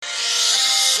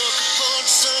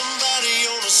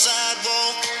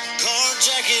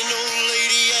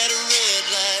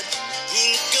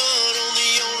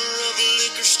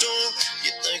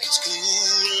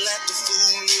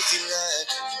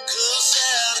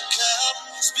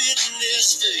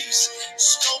his face.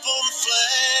 Stomp on the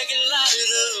flag and light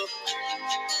it up.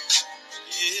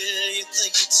 Yeah, you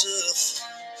think you're tough.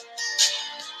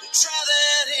 But try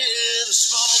that in a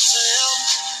small town.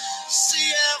 See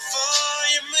how far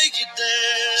you make it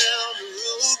down the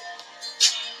road.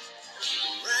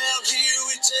 Around here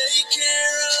we take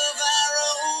care of our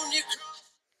own.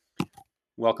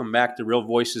 Welcome back to Real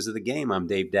Voices of the Game. I'm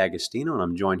Dave Dagostino, and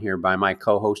I'm joined here by my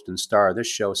co-host and star of this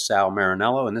show, Sal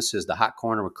Marinello, and this is the Hot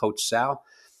Corner with Coach Sal,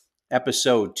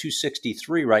 episode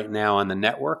 263 right now on the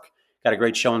network. Got a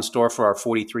great show in store for our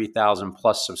 43,000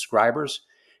 plus subscribers.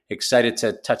 Excited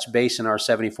to touch base in our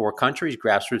 74 countries,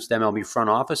 grassroots MLB front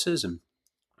offices. And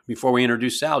before we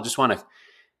introduce Sal, just want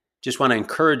to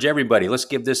encourage everybody. Let's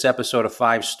give this episode a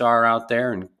 5-star out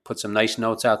there and put some nice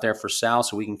notes out there for Sal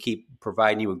so we can keep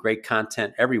providing you with great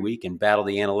content every week and battle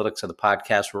the analytics of the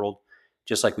podcast world,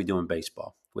 just like we do in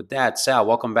baseball. With that, Sal,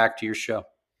 welcome back to your show.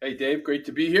 Hey, Dave. Great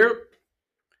to be here.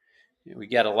 We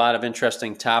got a lot of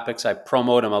interesting topics. I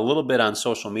promote them a little bit on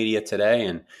social media today,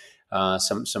 and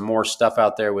some more stuff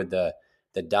out there with the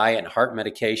diet and heart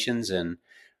medications. And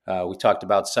we talked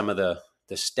about some of the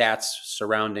stats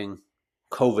surrounding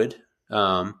COVID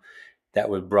that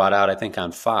were brought out, I think,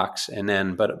 on Fox, and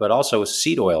then but also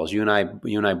seed oils. You and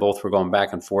I both were going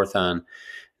back and forth on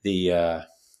the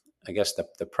I guess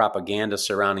the propaganda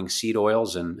surrounding seed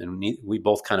oils, and we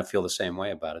both kind of feel the same way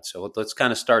about it. So let's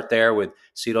kind of start there with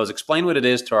seed oils. Explain what it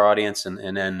is to our audience,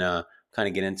 and then kind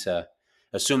of get into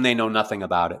assume they know nothing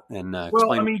about it. And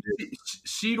explain.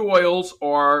 Seed oils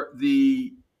are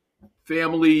the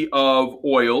family of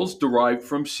oils derived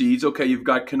from seeds. Okay, you've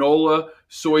got canola,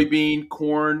 soybean,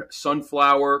 corn,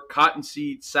 sunflower,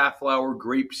 cottonseed, safflower,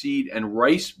 grapeseed, and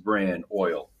rice bran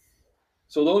oil.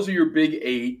 So those are your big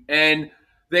 8. And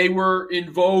they were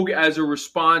in vogue as a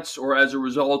response or as a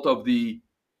result of the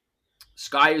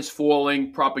sky is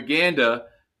falling propaganda,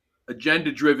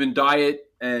 agenda-driven diet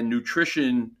and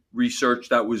nutrition research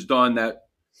that was done that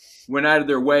went out of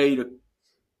their way to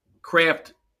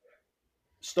craft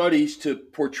studies to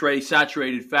portray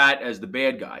saturated fat as the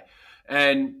bad guy.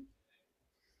 And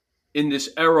in this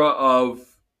era of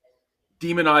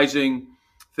demonizing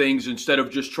things instead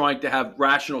of just trying to have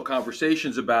rational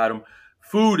conversations about them,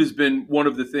 food has been one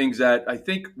of the things that I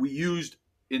think we used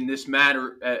in this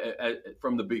manner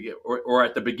from the beginning, or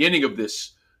at the beginning of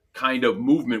this kind of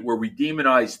movement where we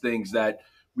demonize things that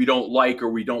we don't like or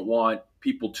we don't want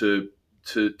people to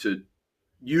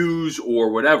use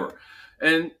or whatever.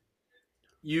 And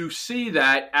you see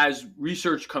that as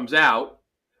research comes out,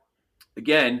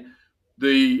 again,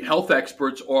 the health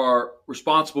experts are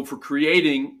responsible for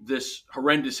creating this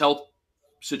horrendous health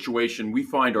situation we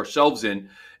find ourselves in.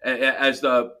 As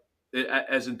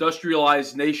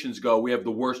industrialized nations go, we have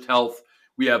the worst health.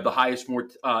 We have the highest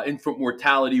infant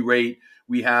mortality rate.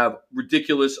 We have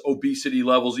ridiculous obesity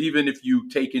levels. Even if you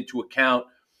take into account,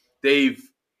 they've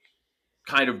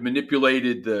kind of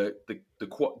manipulated the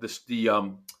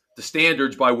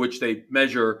standards by which they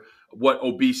measure what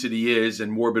obesity is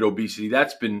and morbid obesity.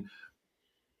 That's been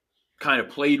kind of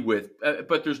played with,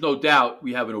 but there's no doubt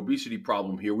we have an obesity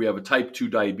problem here. We have a type 2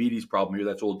 diabetes problem here.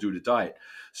 That's all due to diet.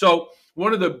 So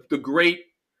one of the great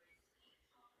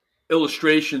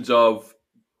illustrations of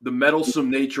the meddlesome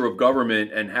nature of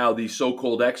government and how these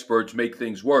so-called experts make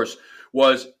things worse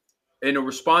was in a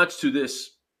response to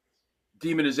this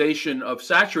demonization of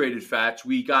saturated fats.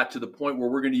 We got to the point where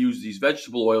we're going to use these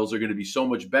vegetable oils are going to be so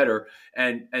much better,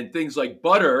 and things like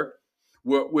butter,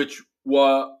 which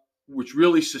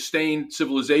really sustained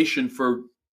civilization for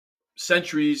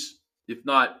centuries, if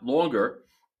not longer,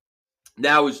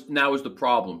 now is the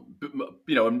problem,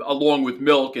 along with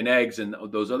milk and eggs and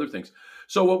those other things.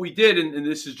 So what we did, and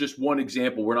this is just one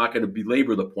example, we're not going to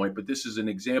belabor the point, but this is an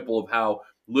example of how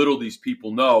little these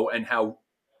people know and how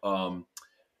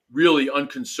really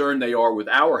unconcerned they are with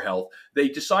our health. They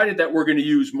decided that we're going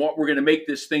to make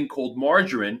this thing called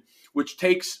margarine, which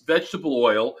takes vegetable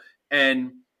oil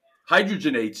and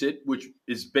hydrogenates it, which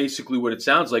is basically what it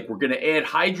sounds like. We're going to add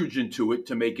hydrogen to it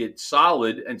to make it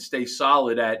solid and stay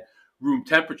solid at room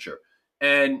temperature.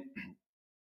 And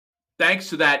thanks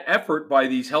to that effort by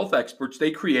these health experts,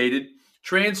 they created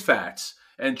trans fats.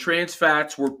 And trans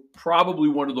fats were probably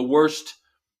one of the worst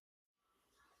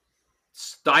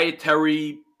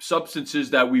dietary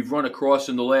substances that we've run across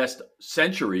in the last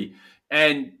century.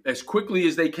 And as quickly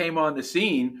as they came on the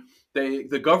scene,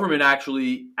 the government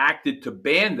actually acted to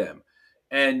ban them.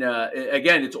 And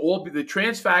again, it's all the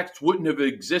trans fats wouldn't have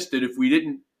existed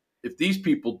if these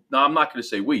people, no, I'm not going to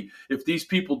say if these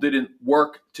people didn't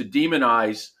work to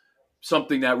demonize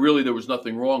something that really there was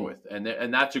nothing wrong with.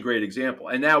 And that's a great example.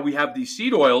 And now we have these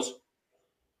seed oils,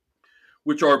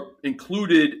 which are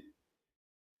included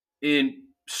in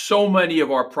so many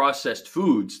of our processed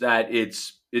foods that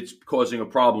it's causing a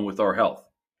problem with our health.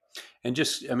 And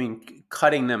just, I mean,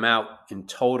 cutting them out in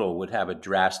total would have a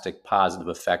drastic positive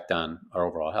effect on our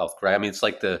overall health, right? I mean, it's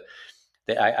like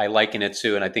I liken it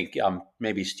to, and I think I'm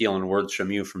maybe stealing words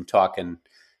from you from talking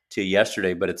to you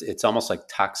yesterday, but it's almost like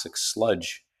toxic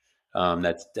sludge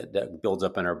that builds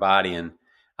up in our body. And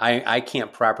I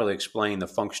can't properly explain the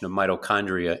function of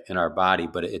mitochondria in our body,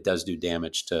 but it does do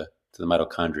damage to the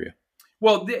mitochondria.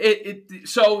 Well,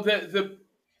 so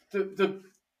the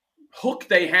hook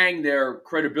they hang their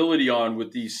credibility on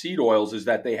with these seed oils is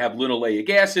that they have linoleic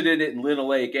acid in it, and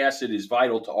linoleic acid is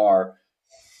vital to our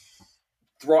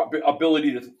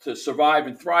ability to survive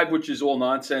and thrive, which is all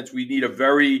nonsense. We need a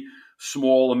very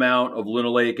small amount of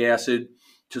linoleic acid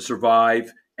to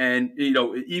survive. And,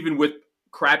 even with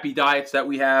crappy diets that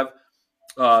we have,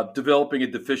 developing a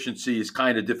deficiency is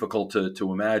kind of difficult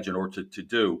to imagine or to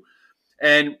do.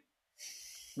 And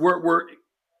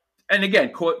and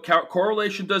again,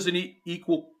 correlation doesn't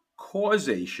equal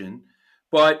causation,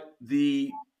 but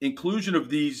the inclusion of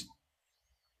these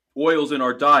oils in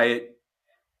our diet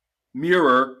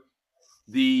mirror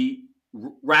the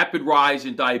rapid rise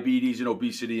in diabetes and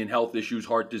obesity and health issues,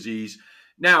 heart disease.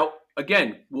 Now,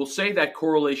 again, we'll say that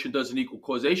correlation doesn't equal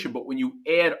causation, but when you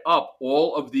add up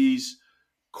all of these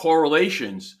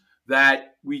correlations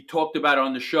that we talked about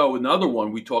on the show, another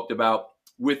one we talked about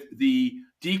with the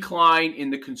decline in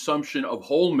the consumption of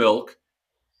whole milk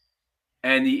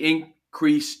and the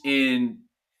increase in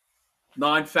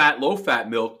non-fat, low-fat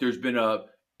milk, there's been an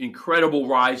incredible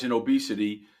rise in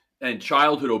obesity and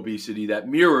childhood obesity that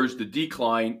mirrors the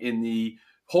decline in the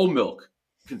whole milk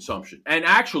consumption. And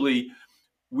actually,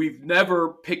 we've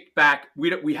never picked back,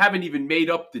 we haven't even made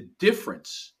up the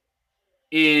difference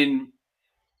in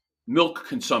milk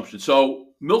consumption. So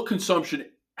milk consumption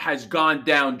has gone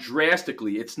down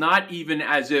drastically. It's not even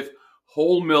as if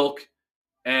whole milk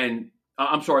and,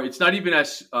 it's not even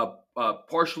as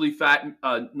partially fat,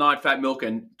 non-fat milk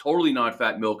and totally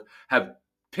non-fat milk have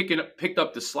picked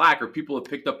up the slack, or people have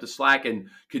picked up the slack and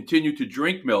continue to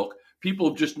drink milk.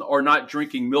 People just are not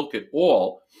drinking milk at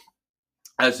all,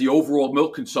 as the overall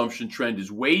milk consumption trend is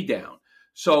way down.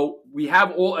 So we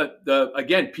have all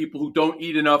again, people who don't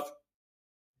eat enough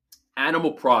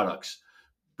animal products.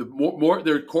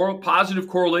 There are positive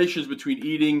correlations between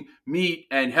eating meat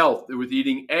and health, with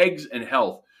eating eggs and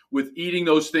health, with eating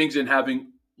those things and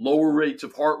having lower rates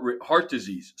of heart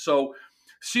disease. So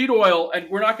seed oil, and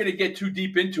we're not going to get too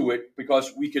deep into it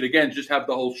because we could, again, just have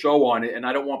the whole show on it, and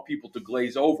I don't want people to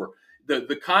glaze over.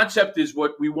 The concept is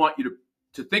what we want you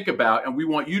to think about, and we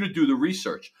want you to do the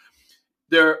research.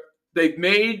 They've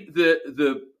made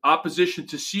the opposition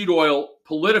to seed oil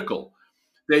political.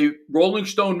 Rolling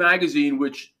Stone magazine,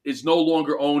 which is no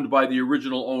longer owned by the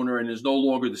original owner and is no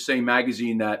longer the same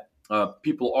magazine that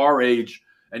people our age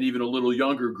and even a little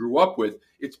younger grew up with,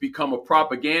 it's become a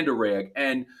propaganda rag.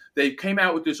 And they came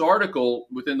out with this article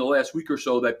within the last week or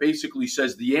so that basically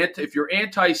says if you're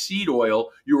anti-seed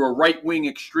oil, you're a right-wing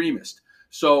extremist.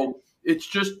 So it's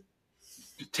just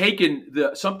taken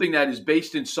something that is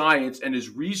based in science and is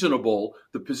reasonable.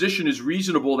 The position is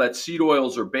reasonable that seed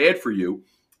oils are bad for you,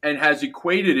 and has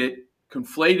conflated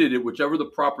it, whichever the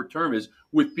proper term is,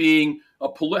 with being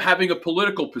having a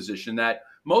political position that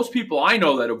most people I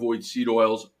know that avoid seed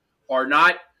oils are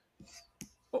not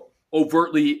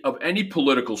overtly of any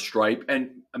political stripe, and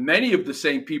many of the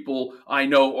same people I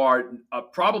know are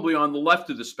probably on the left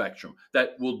of the spectrum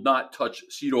that will not touch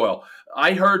seed oil.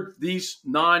 I heard this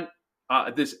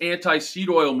anti-seed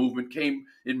oil movement came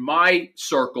in my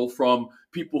circle from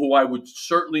people who I would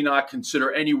certainly not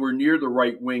consider anywhere near the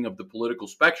right wing of the political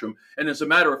spectrum. And as a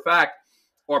matter of fact,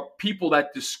 are people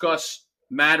that discuss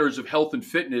matters of health and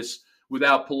fitness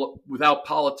without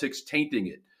politics tainting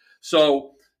it.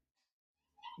 So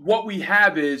what we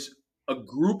have is a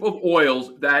group of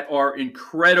oils that are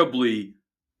incredibly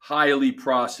highly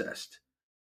processed.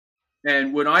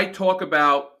 And when I talk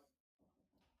about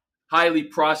highly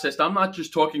processed, I'm not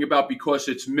just talking about because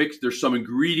it's mixed, there's some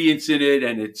ingredients in it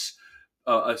and it's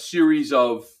a series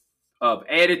of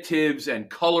additives and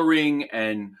coloring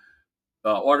and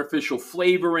artificial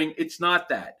flavoring. It's not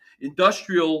that.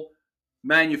 Industrial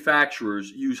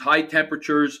manufacturers use high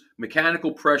temperatures,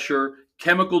 mechanical pressure,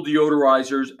 chemical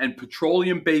deodorizers, and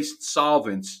petroleum-based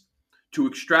solvents to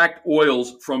extract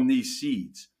oils from these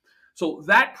seeds. So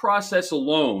that process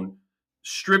alone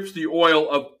strips the oil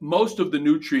of most of the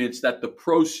nutrients that the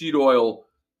pro-seed oil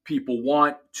people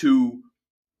want to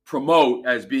promote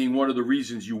as being one of the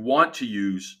reasons you want to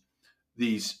use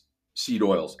these seed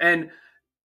oils. And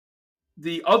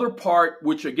the other part,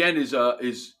 which again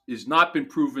is not been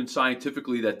proven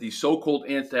scientifically, that these so-called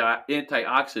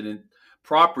antioxidant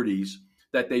properties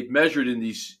that they've measured in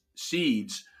these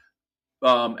seeds,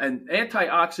 and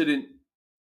antioxidant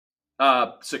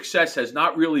success has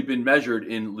not really been measured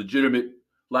in legitimate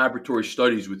laboratory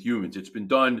studies with humans. It's been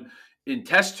done in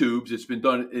test tubes. It's been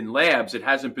done in labs. It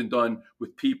hasn't been done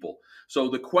with people. So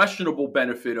the questionable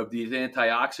benefit of these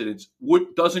antioxidants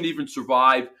doesn't even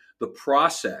survive the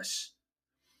process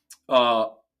uh,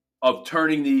 of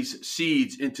turning these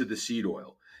seeds into the seed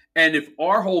oil. And if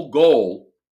our whole goal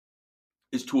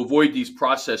is to avoid these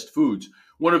processed foods,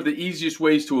 one of the easiest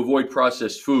ways to avoid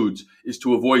processed foods is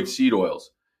to avoid seed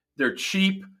oils. They're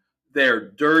cheap,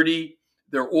 they're dirty,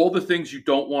 they're all the things you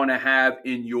don't want to have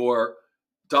in your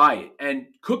diet. And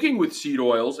cooking with seed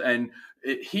oils and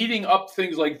heating up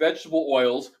things like vegetable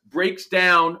oils breaks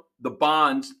down the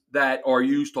bonds that are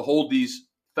used to hold these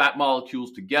fat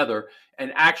molecules together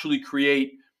and actually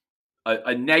create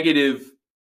a negative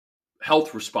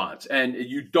health response. And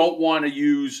you don't want to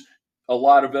use a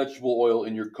lot of vegetable oil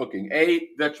in your cooking.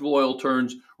 Vegetable oil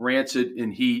turns rancid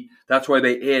in heat. That's why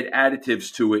they add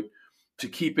additives to it to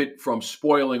keep it from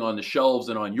spoiling on the shelves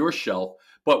and on your shelf.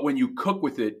 But when you cook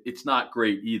with it, it's not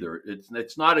great either.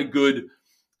 It's not a good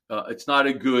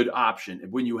option.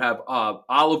 When you have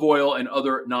olive oil and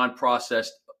other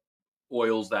non-processed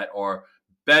oils that are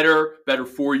better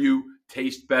for you,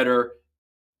 taste better,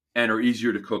 and are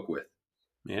easier to cook with.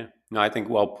 Yeah, no, I think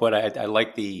well put. I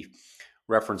like the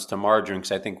reference to margarine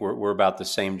because I think we're about the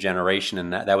same generation,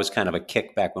 and that was kind of a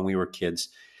kickback when we were kids.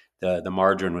 The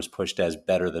margarine was pushed as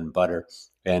better than butter,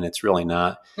 and it's really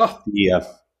not. Oh,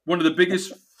 one of the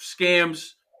biggest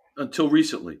scams until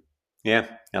recently. Yeah,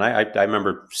 and I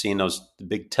remember seeing the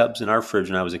big tubs in our fridge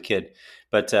when I was a kid.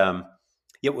 But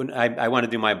yeah, when I want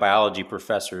to do my biology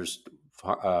professors,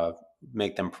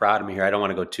 make them proud of me here. I don't want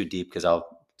to go too deep because I'll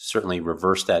certainly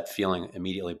reverse that feeling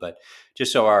immediately. But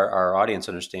just so our audience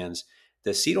understands,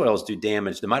 the seed oils do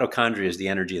damage. The mitochondria is the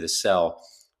energy of the cell.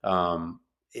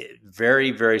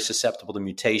 Very, very susceptible to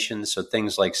mutations. So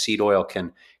things like seed oil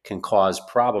can cause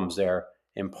problems there,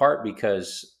 in part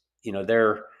because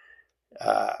they're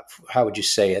how would you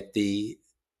say it?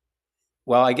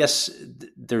 I guess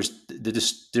there's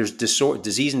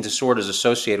disease and disorders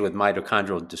associated with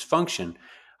mitochondrial dysfunction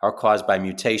are caused by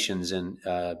mutations, and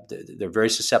they're very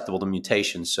susceptible to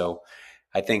mutations. So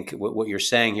I think what you're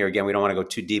saying here, again, we don't want to go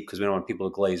too deep because we don't want people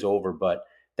to glaze over, but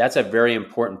that's a very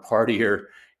important part of your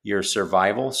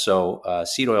survival. So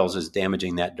seed oils is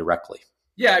damaging that directly.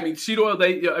 Yeah, I mean,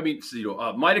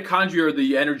 mitochondria are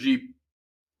the energy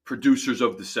producers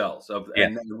of the cells.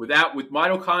 And with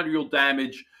mitochondrial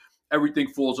damage, everything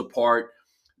falls apart.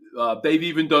 They've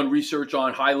even done research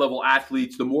on high-level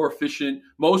athletes. The more efficient,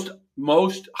 most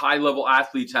high-level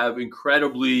athletes have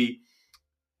incredibly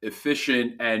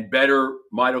efficient and better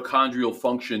mitochondrial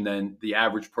function than the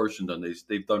average person does.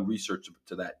 They've done research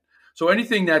to that. So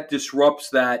anything that disrupts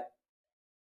that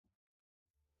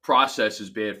process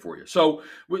is bad for you. So,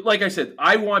 like I said,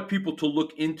 I want people to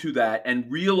look into that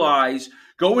and realize,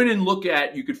 go in and look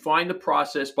at, you could find the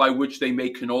process by which they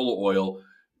make canola oil.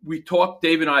 We talked,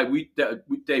 Dave and I, we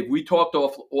talked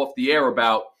off the air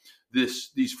about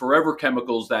these forever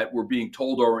chemicals that we're being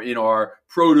told are in our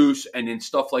produce and in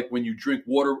stuff like when you drink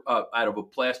water out of a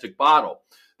plastic bottle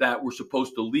that are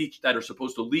supposed to leach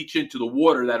into the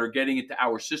water that are getting into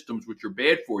our systems, which are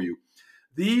bad for you.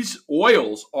 These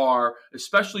oils are,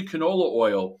 especially canola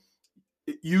oil,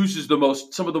 it uses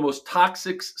some of the most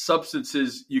toxic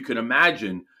substances you can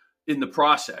imagine in the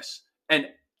process, and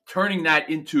turning that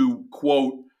into,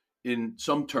 quote, in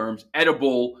some terms,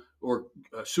 edible or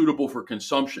suitable for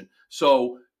consumption.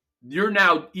 So you're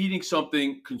now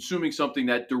consuming something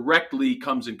that directly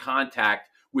comes in contact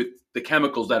with the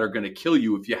chemicals that are going to kill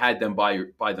you if you had them by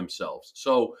themselves.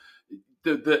 So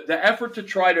the effort to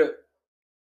try to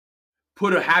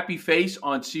put a happy face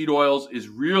on seed oils is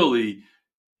really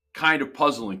kind of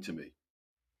puzzling to me.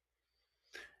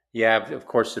 Yeah, of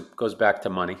course, it goes back to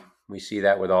money. We see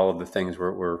that with all of the things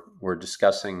we're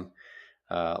discussing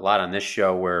a lot on this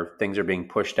show, where things are being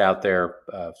pushed out there,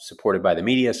 supported by the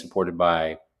media, supported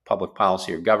by public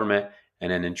policy or government,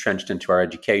 and then entrenched into our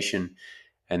education.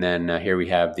 And then here we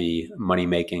have the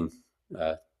money-making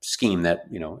scheme that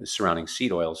is surrounding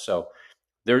seed oils. So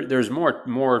there's more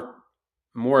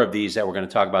of these that we're going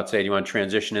to talk about today. Do you want to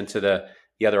transition into the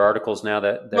other articles now?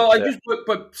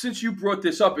 But since you brought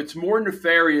this up, it's more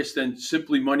nefarious than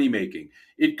simply money making.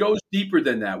 It goes deeper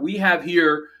than that. We have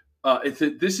here,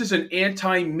 this is an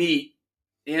anti-meat,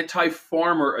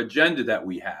 anti-farmer agenda that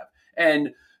we have. And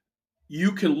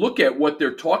you can look at what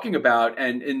they're talking about,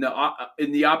 and in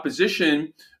the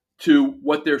opposition to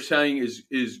what they're saying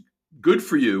is good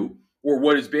for you, or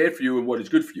what is bad for you and what is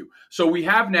good for you. So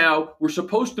we're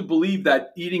supposed to believe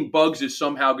that eating bugs is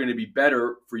somehow going to be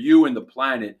better for you and the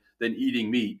planet than eating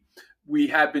meat. We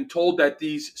have been told that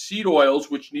these seed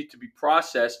oils, which need to be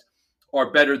processed,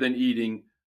 are better than eating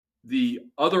the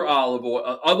other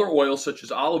other oils such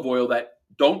as olive oil that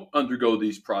don't undergo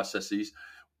these processes.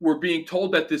 We're being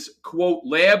told that this, quote,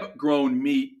 lab grown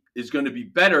meat is going to be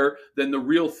better than the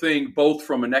real thing, both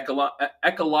from an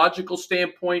ecological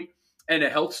standpoint and a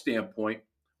health standpoint,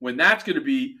 when that's going to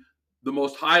be the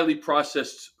most highly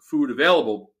processed food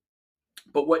available.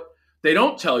 But what they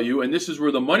don't tell you, and this is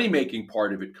where the money-making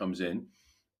part of it comes in,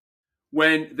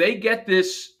 when they get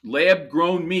this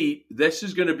lab-grown meat, this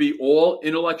is going to be all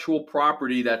intellectual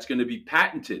property that's going to be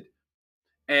patented.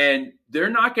 And they're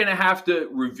not going to have to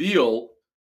reveal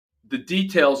the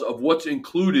details of what's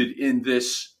included in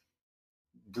this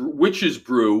witch's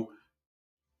brew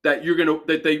that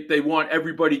they want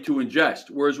everybody to ingest.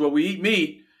 Whereas when we eat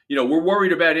meat, we're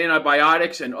worried about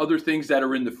antibiotics and other things that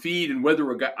are in the feed, and whether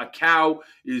a cow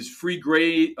is free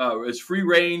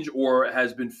range or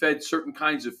has been fed certain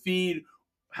kinds of feed,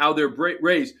 how they're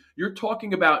raised. You're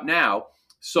talking about now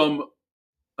some,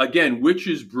 again,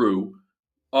 witch's brew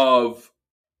of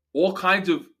all kinds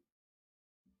of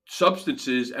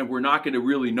substances, and we're not going to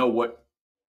really know what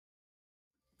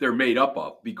they're made up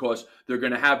of, because they're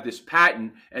going to have this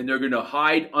patent, and they're going to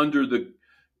hide under the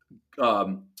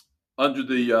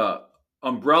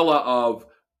umbrella of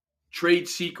trade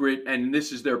secret, and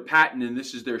this is their patent and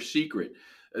this is their secret.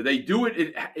 They do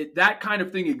it, that kind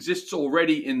of thing exists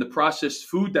already in the processed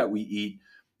food that we eat,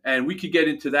 and we could get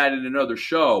into that in another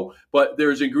show. But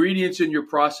there's ingredients in your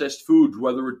processed food,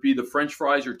 whether it be the French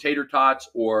fries or tater tots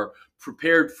or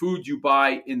prepared food you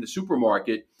buy in the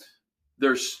supermarket.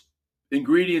 There's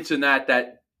ingredients in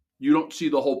that you don't see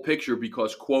the whole picture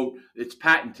because, quote, it's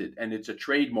patented and it's a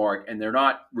trademark, and they're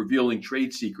not revealing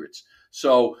trade secrets.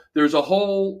 So there's a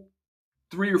whole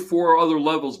 3 or 4 other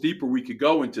levels deeper we could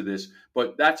go into this,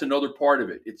 but that's another part of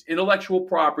it. It's intellectual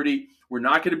property. We're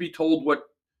not going to be told what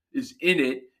is in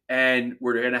it, and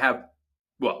we're going to have,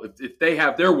 well, if they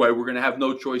have their way, we're going to have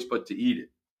no choice but to eat it.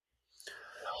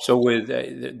 So with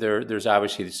there's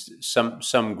obviously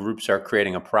some groups are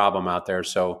creating a problem out there.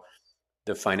 So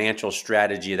the financial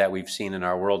strategy that we've seen in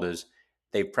our world is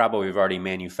they probably have already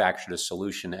manufactured a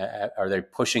solution. Are they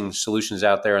pushing solutions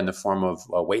out there in the form of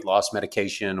weight loss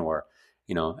medication or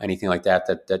anything like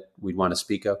that we'd want to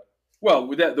speak of? Well,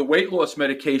 with the weight loss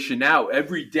medication now,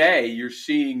 every day you're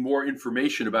seeing more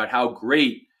information about how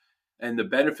great and the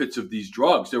benefits of these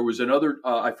drugs. There was another,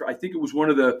 I think it was one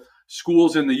of the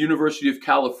schools in the University of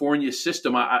California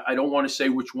system. I don't want to say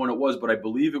which one it was, but I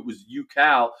believe it was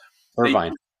UCal.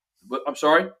 Irvine. I'm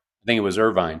sorry? I think it was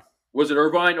Irvine. Was it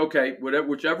Irvine? Okay,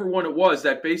 whichever one it was,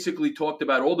 that basically talked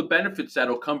about all the benefits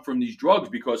that'll come from these drugs,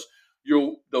 because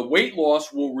the weight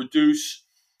loss will reduce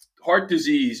heart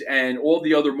disease and all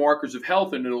the other markers of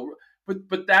health, and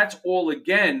but that's all,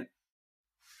 again,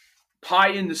 pie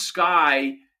in the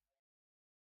sky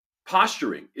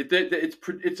posturing.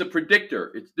 It's a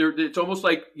predictor. It's almost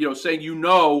like saying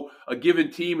a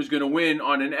given team is going to win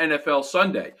on an NFL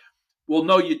Sunday. Well,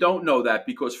 no, you don't know that,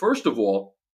 because first of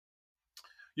all,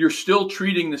 you're still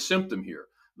treating the symptom here.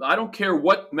 I don't care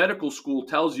what medical school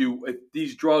tells you if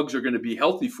these drugs are going to be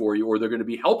healthy for you or they're going to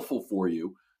be helpful for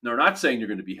you. They're not saying they're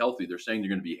going to be healthy. They're saying they're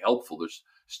going to be helpful. There's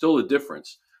still a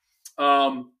difference.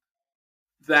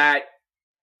 That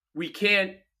we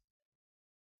can't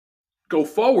go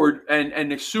forward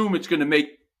and assume it's going to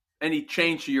make any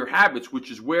change to your habits,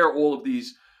 which is where all of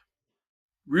these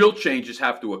real changes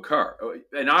have to occur.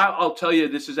 And I'll tell you,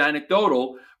 this is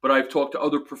anecdotal, but I've talked to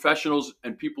other professionals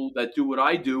and people that do what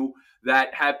I do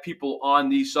that have people on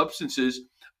these substances.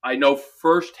 I know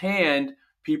firsthand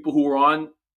people who are on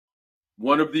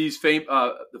one of these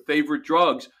the favorite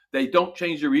drugs. They don't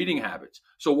change their eating habits.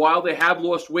 So while they have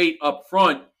lost weight up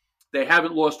front, they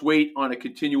haven't lost weight on a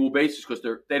continual basis because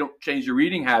they don't change their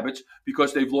eating habits,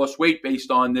 because they've lost weight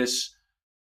based on this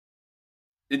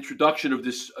introduction of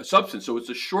this substance. So it's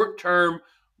a short-term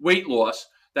weight loss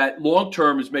that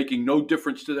long-term is making no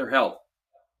difference to their health.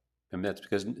 And that's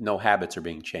because no habits are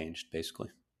being changed, basically.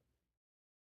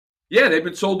 Yeah, they've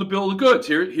been sold the bill of goods.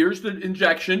 Here's the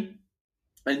injection,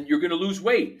 and you're going to lose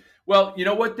weight. Well, you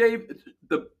know what, Dave?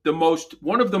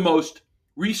 One of the most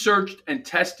researched and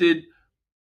tested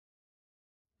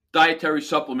dietary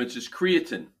supplements is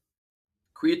creatine.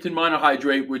 Creatine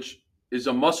monohydrate, which is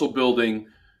a muscle-building,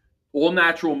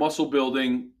 all-natural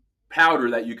muscle-building powder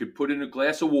that you could put in a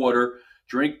glass of water,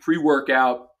 drink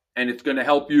pre-workout, and it's going to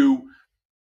help you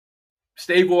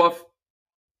stave off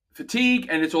fatigue,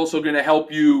 and it's also going to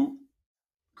help you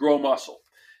grow muscle.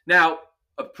 Now,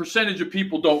 a percentage of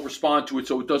people don't respond to it,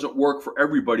 so it doesn't work for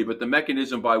everybody, but the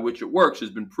mechanism by which it works has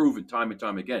been proven time and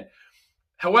time again.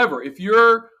 However, if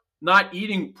you're not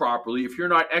eating properly, if you're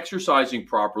not exercising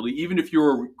properly, even if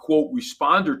you're a, quote,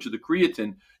 responder to the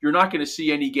creatine, you're not going to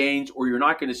see any gains, or you're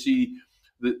not going to see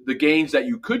the gains that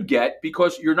you could get,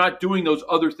 because you're not doing those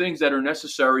other things that are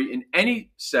necessary in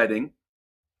any setting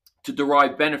to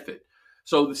derive benefit.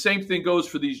 So the same thing goes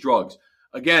for these drugs.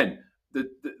 Again,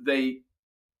 they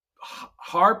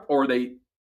harp, or they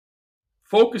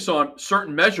focus on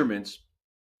certain measurements,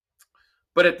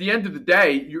 but at the end of the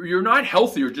day, you're not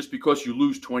healthier just because you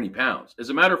lose 20 pounds. As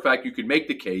a matter of fact, you could make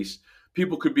the case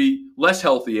people could be less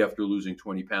healthy after losing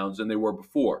 20 pounds than they were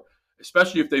before,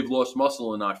 especially if they've lost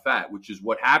muscle and not fat, which is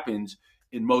what happens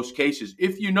in most cases.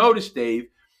 If you notice, Dave,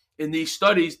 in these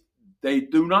studies, they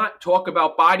do not talk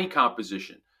about body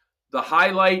composition. The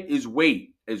highlight is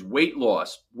weight, as weight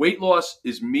loss. Weight loss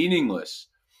is meaningless.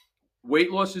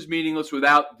 Weight loss is meaningless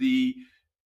without the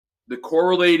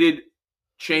correlated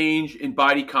change in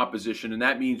body composition, and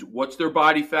that means what's their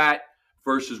body fat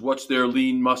versus what's their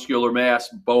lean muscular mass,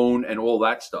 bone, and all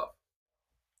that stuff.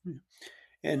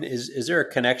 And is there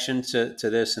a connection to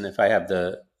this? And if I have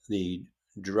the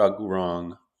drug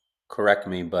wrong, correct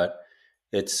me, but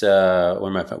it's what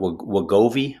am I?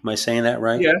 Wegovy? Am I saying that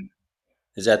right? Yeah.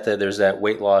 Is that there's that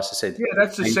weight loss? I said, yeah,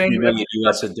 that's the same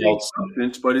U.S. adults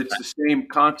substance, but it's the same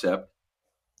concept.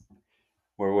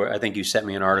 Where I think you sent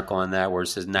me an article on that where it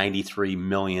says 93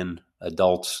 million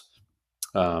adults.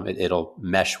 It'll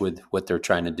mesh with what they're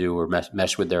trying to do, or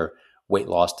mesh with their weight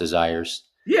loss desires.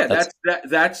 Yeah,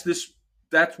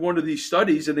 that's one of these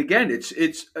studies, and again,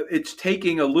 it's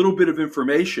taking a little bit of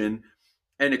information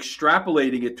and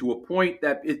extrapolating it to a point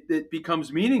that it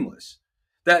becomes meaningless.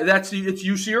 It's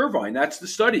UC Irvine. That's the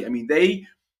study. I mean, they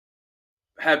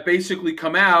have basically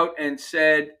come out and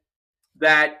said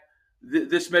that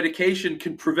this medication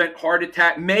can prevent heart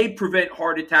attack, may prevent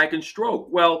heart attack and stroke.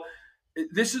 Well,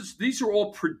 these are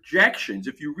all projections.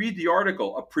 If you read the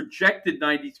article, a projected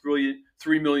 93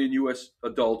 million U.S.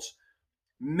 adults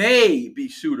may be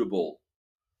suitable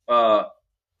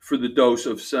for the dose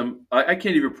of some. I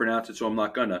can't even pronounce it, so I'm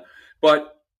not gonna.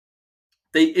 But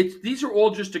these are all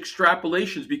just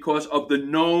extrapolations because of the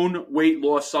known weight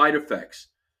loss side effects.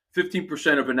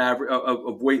 15% of an average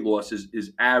of weight loss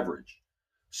is average.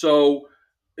 So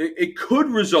it could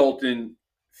result in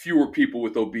fewer people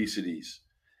with obesities.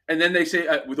 And then they say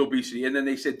and then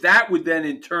they said that would then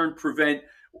in turn prevent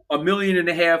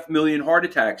 1.5 million heart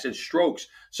attacks and strokes.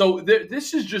 So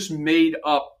this is just made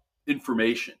up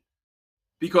information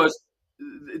because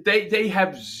they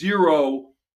have zero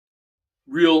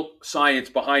real science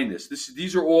behind this.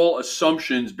 These are all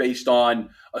assumptions based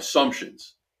on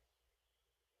assumptions.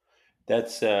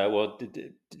 That's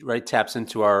right, taps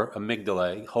into our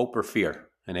amygdala, hope or fear,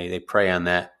 and they prey on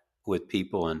that with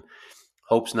people. And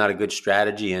hope's not a good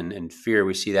strategy, and fear,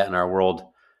 we see that in our world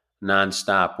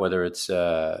nonstop. Whether it's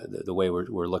the way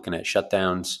we're looking at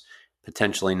shutdowns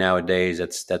potentially nowadays,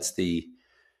 that's the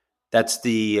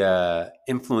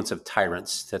influence of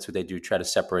tyrants. That's what they do, try to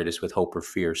separate us with hope or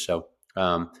fear. So,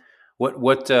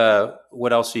 what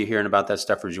else are you hearing about that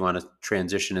stuff, or do you want to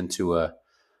transition into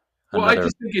Well, I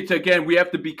just think we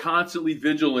have to be constantly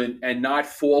vigilant and not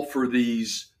fall for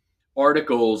these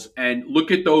articles and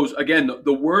look at those. Again,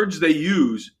 the words they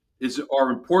use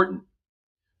are important.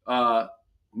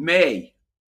 May.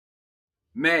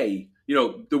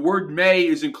 The word may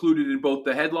is included in both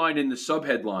the headline and the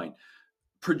subheadline.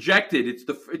 Projected, it's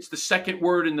the second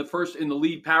word in the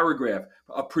lead paragraph.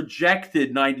 A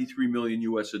projected 93 million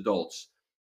U.S. adults.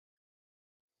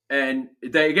 And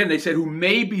they said who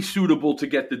may be suitable to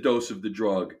get the dose of the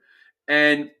drug.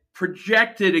 And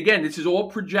projected, again, this is all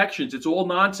projections. It's all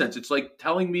nonsense. It's like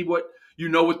telling me what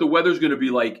the weather's going to be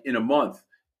like in a month.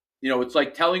 It's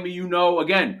like telling me,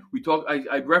 again,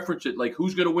 I referenced it, like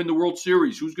who's going to win the World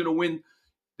Series, who's going to win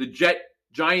the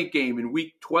Giant game in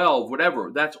week 12,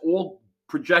 whatever. That's all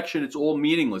projection. It's all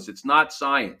meaningless. It's not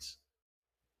science.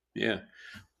 Yeah.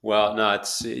 Well, no,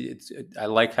 it's I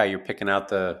like how you're picking out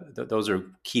those are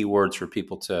key words for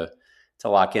people to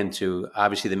lock into.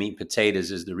 Obviously, the meat and potatoes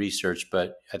is the research,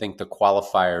 but I think the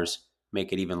qualifiers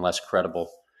make it even less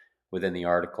credible within the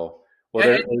article. Well,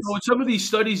 in some of these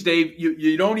studies, Dave,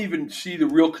 you don't even see the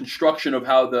real construction of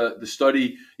how the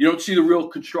study. You don't see the real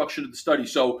construction of the study.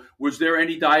 So, was there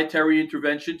any dietary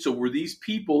intervention? So, were these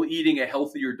people eating a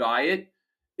healthier diet?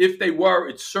 If they were,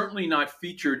 it's certainly not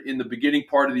featured in the beginning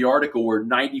part of the article where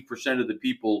 90% of the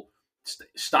people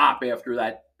stop after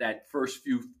that first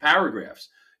few paragraphs.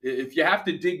 If you have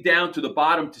to dig down to the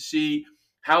bottom to see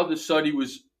how the study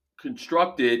was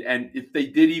constructed and if they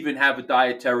did even have a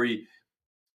dietary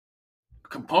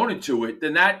component to it,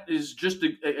 then that is just,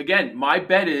 again, my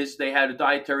bet is they had a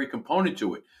dietary component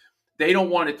to it. They don't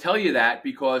want to tell you that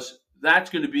because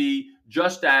that's going to be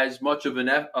just as much of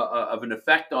an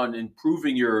effect on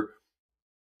improving your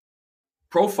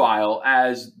profile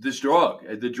as this drug.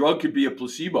 The drug could be a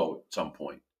placebo at some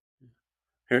point.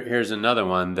 Here's another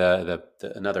one.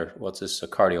 Another, what's this? A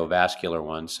cardiovascular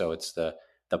one. So it's the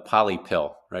poly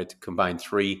pill, right? To combine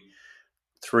three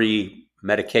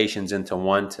medications into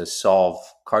one to solve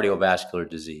cardiovascular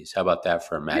disease. How about that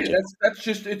for a magic? Yeah, that's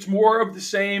just, it's more of the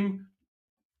same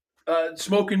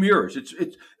smoke and mirrors.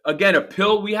 It's again a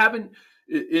pill. We haven't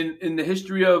in the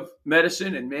history of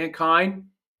medicine and mankind,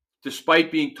 despite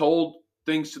being told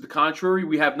things to the contrary,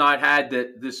 we have not had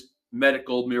this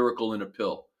medical miracle in a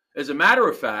pill. As a matter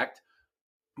of fact,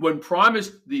 when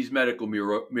promised these medical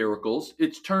miracles,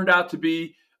 it's turned out to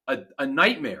be a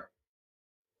nightmare.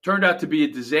 Turned out to be a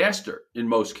disaster in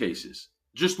most cases.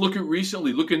 Just look at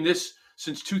recently. Look in this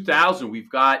since 2000. We've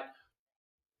got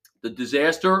the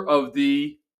disaster of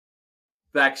the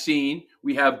vaccine.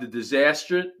 We have the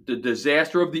disaster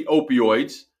of the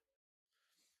opioids.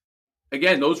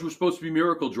 Again, those were supposed to be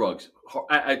miracle drugs.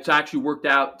 It's actually worked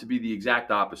out to be the exact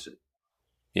opposite.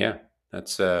 Yeah,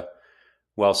 that's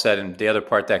well said. And the other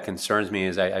part that concerns me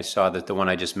is I saw that the one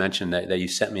I just mentioned that you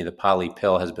sent me, the poly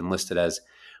pill, has been listed as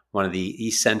one of the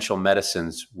essential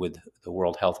medicines with the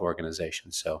World Health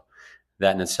Organization. So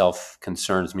that in itself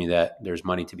concerns me that there's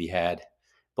money to be had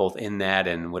both in that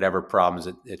and whatever problems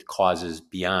it causes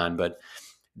beyond. But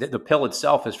the pill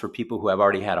itself is for people who have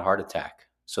already had a heart attack.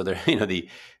 So there, the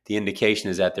indication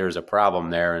is that there's a problem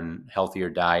there, and healthier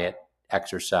diet,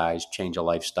 exercise, change of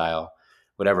lifestyle,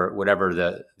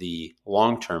 whatever the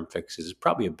long-term fix is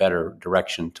probably a better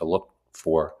direction to look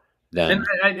for than.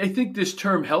 And I think this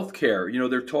term healthcare,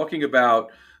 they're talking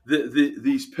about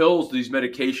these pills, these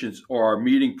medications are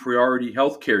meeting priority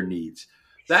healthcare needs.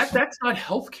 That's not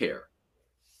healthcare.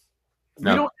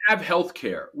 No. We don't have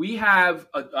healthcare. We have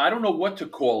I don't know what to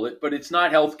call it, but it's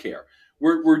not healthcare.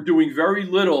 We're doing very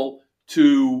little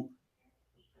to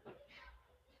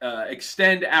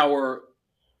extend our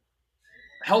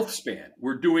health span.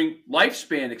 We're doing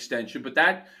lifespan extension,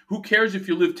 but who cares if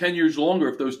you live 10 years longer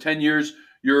if those 10 years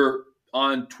you're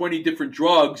on 20 different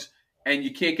drugs and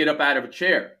you can't get up out of a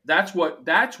chair. That's what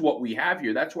we have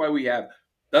here. That's why we have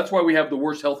the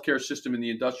worst healthcare system in the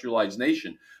industrialized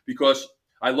nation, because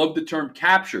I love the term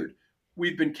captured.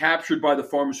 We've been captured by the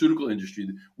pharmaceutical industry.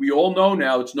 We all know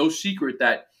now, it's no secret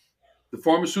that the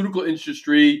pharmaceutical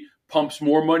industry pumps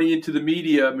more money into the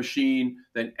media machine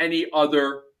than any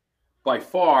other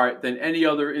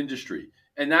industry.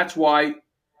 And that's why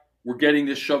we're getting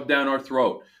this shoved down our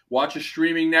throat. Watch a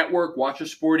streaming network, watch a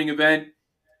sporting event.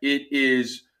 It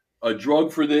is a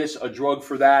drug for this, a drug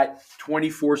for that,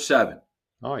 24/7.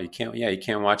 Oh, you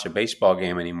can't watch a baseball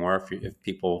game anymore if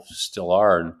people still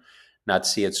are, and not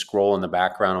see it scroll in the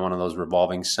background on one of those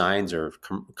revolving signs or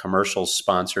commercials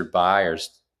sponsored by or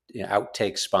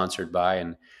outtakes sponsored by.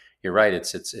 And you're right,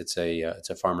 it's a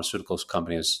pharmaceuticals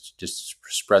company that's just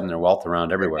spreading their wealth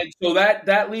around everywhere. And so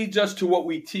that leads us to what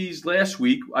we teased last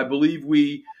week. I believe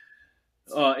we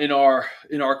in our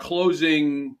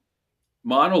closing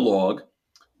monologue,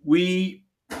 we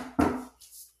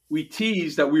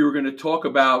teased that we were going to talk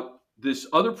about this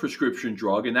other prescription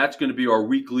drug, and that's going to be our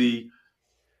weekly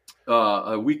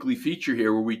feature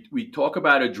here, where we talk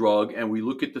about a drug and we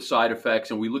look at the side effects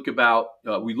and we look at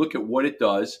what it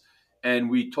does, and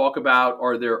we talk about,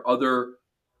 are there other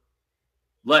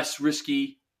less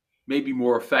risky, maybe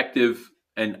more effective,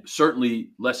 and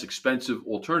certainly less expensive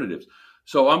alternatives.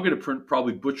 So I'm going to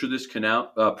probably butcher this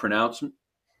pronunciation,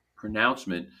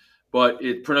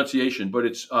 but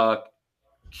it's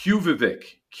Quviviq,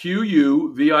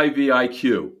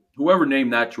 Quviviq. Whoever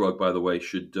named that drug, by the way,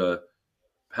 should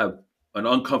have an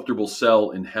uncomfortable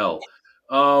cell in hell.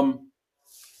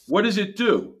 What does it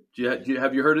do?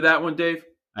 Have you heard of that one, Dave?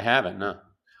 I haven't, no.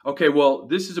 Okay, well,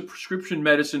 this is a prescription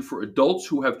medicine for adults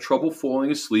who have trouble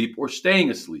falling asleep or staying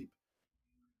asleep.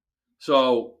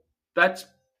 So that's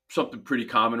something pretty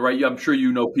common, right? I'm sure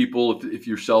you know people if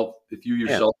you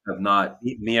yourself have not.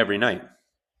 Me every night.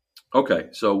 Okay,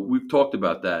 so we've talked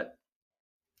about that.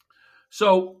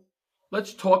 So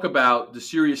let's talk about the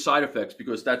serious side effects,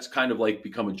 because that's kind of like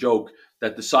become a joke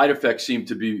that the side effects seem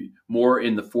to be more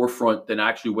in the forefront than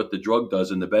actually what the drug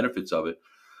does and the benefits of it.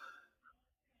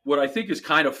 What I think is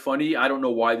kind of funny, I don't know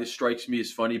why this strikes me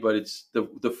as funny, but it's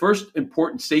the first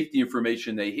important safety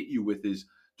information they hit you with is,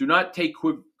 do not take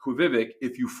Quvivic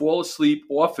if you fall asleep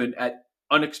often at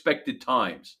unexpected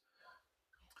times.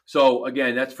 So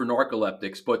again, that's for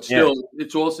narcoleptics, but still,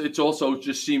 it's also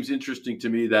just seems interesting to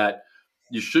me that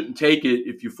you shouldn't take it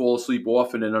if you fall asleep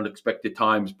often at unexpected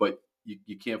times, but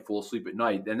you can't fall asleep at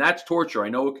night. And that's torture. I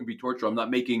know it can be torture. I'm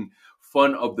not making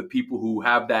fun of the people who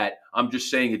have that. I'm just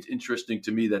saying it's interesting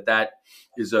to me that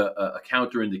is a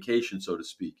counterindication, so to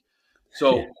speak.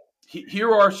 So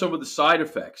here are some of the side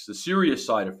effects, the serious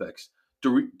side effects: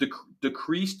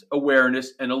 decreased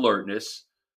awareness and alertness.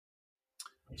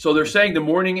 So they're saying the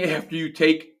morning after you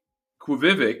take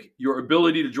Quvivic, your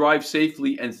ability to drive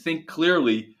safely and think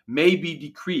clearly may be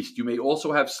decreased. You may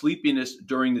also have sleepiness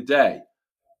during the day.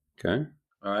 Okay.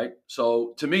 All right.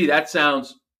 So to me, that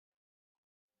sounds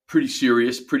pretty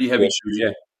serious, pretty heavy.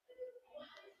 Yeah.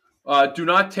 Do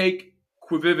not take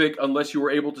Quvivic unless you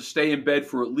are able to stay in bed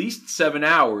for at least 7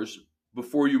 hours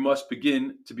before you must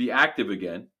begin to be active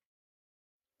again.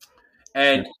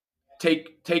 And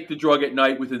take the drug at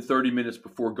night within 30 minutes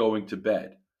before going to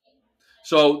bed.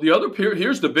 So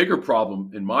here's the bigger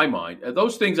problem in my mind. And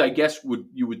those things, I guess,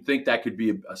 you would think that could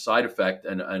be a side effect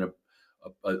and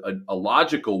a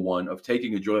logical one of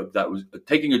taking a drug that was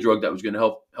going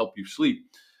to help you sleep.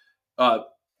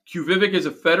 Quvivic is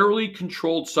a federally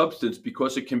controlled substance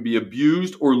because it can be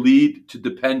abused or lead to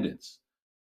dependence.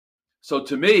 So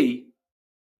to me,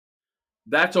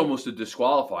 that's almost a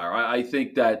disqualifier. I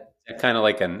think that kind of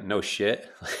like a no shit.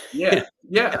 Yeah.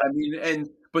 I mean,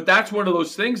 but that's one of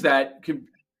those things that can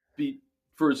be,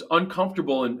 for as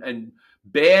uncomfortable and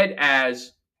bad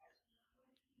as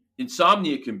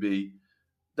insomnia can be,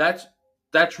 that's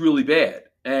really bad,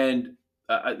 and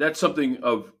that's something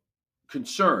of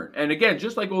concern. And again,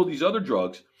 just like all these other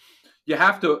drugs, you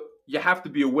have to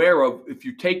be aware of, if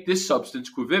you take this substance,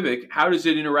 Quvivic, how does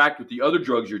it interact with the other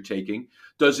drugs you're taking?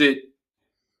 Does it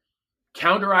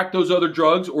counteract those other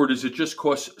drugs, or does it just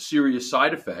cause serious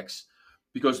side effects?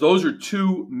 Because those are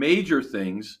two major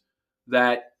things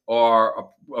that are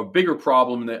a bigger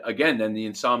problem than the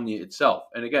insomnia itself.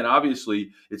 And again,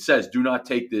 obviously, it says do not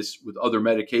take this with other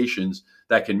medications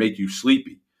that can make you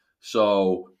sleepy.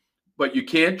 So, but you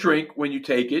can't drink when you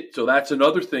take it. So that's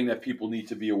another thing that people need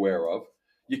to be aware of.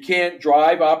 You can't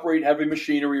drive, operate heavy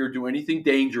machinery, or do anything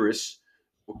dangerous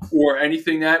or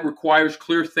anything that requires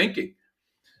clear thinking.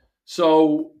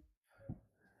 So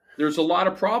there's a lot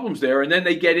of problems there. And then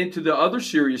they get into the other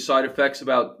serious side effects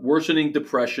about worsening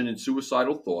depression and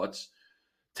suicidal thoughts,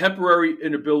 temporary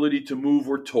inability to move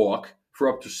or talk for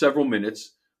up to several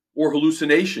minutes, or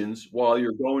hallucinations while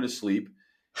you're going to sleep,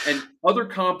 and other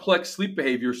complex sleep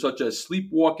behaviors such as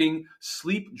sleepwalking,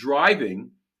 sleep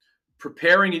driving,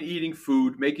 preparing and eating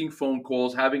food, making phone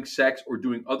calls, having sex, or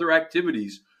doing other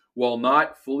activities while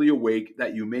not fully awake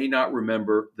that you may not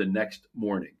remember the next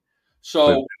morning.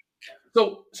 So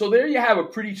there you have a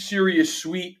pretty serious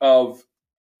suite of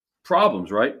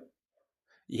problems, right?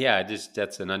 Yeah,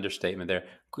 that's an understatement there.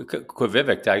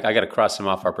 Quvivic, I got to cross them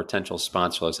off our potential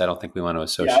sponsor list. I don't think we want to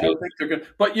associate. Yeah, I don't think they're good.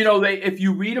 But if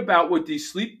you read about what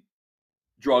these sleep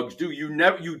drugs do,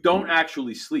 you don't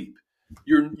actually sleep.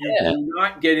 You do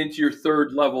not get into your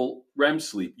third level REM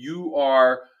sleep. You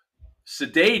are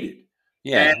sedated.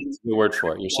 Yeah, that's the word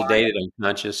for it. You're sedated,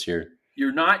 unconscious.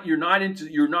 You're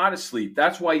not asleep.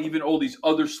 That's why even all these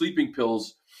other sleeping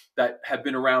pills that have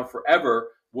been around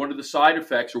forever, one of the side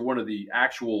effects, or one of the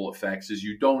actual effects, is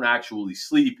you don't actually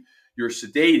sleep. You're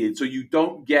sedated, so you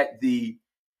don't get the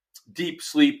deep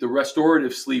sleep, the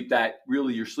restorative sleep that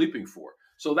really you're sleeping for.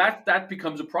 So that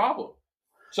becomes a problem.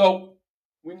 So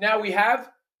we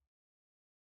have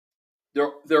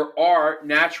there are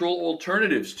natural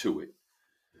alternatives to it.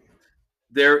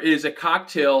 There is a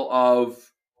cocktail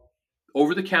of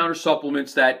over-the-counter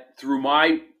supplements that, through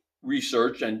my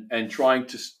research and trying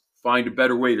to find a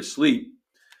better way to sleep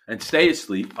and stay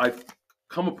asleep, I've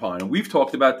come upon, and we've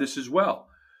talked about this as well.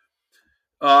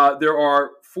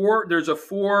 There's a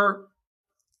four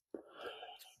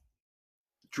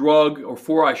drug, or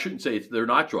four, I shouldn't say they're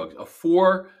not drugs, a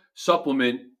four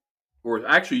supplement, or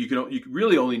actually you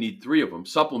really only need three of them,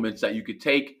 supplements that you could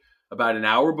take about an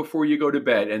hour before you go to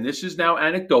bed. And this is now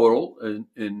anecdotal,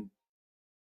 in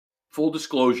full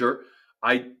disclosure.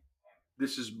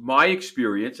 This is my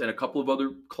experience and a couple of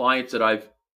other clients that I've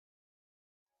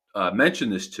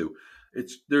mentioned this to.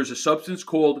 There's a substance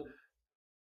called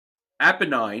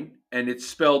apenine, and it's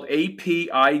spelled Apigenin.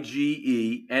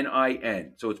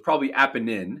 So it's probably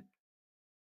apenine,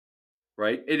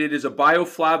 right? It is a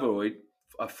flavonoid,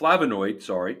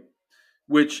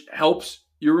 which helps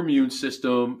your immune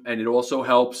system, and it also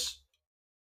helps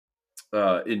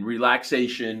in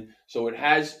relaxation. So it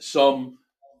has some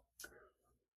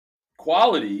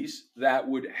qualities that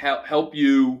would help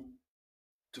you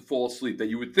to fall asleep, that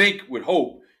you would think, would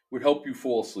hope, would help you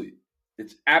fall asleep.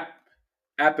 It's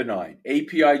Apinin,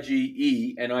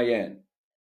 Apigenen.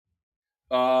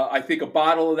 I think a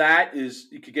bottle of that is,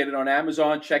 you could get it on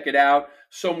Amazon, check it out,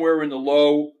 somewhere in the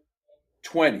low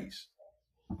 20s.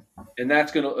 And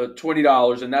that's going to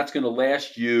 $20, and that's going to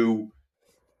last you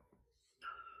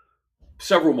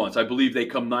several months. I believe they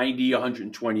come 90,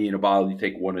 120 in a bottle. You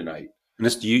take one a night. And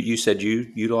this, you said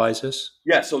you utilize this?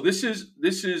 Yeah. So this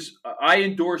is I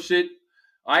endorse it.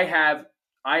 I had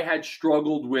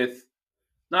struggled with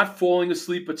not falling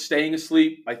asleep, but staying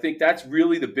asleep. I think that's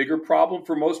really the bigger problem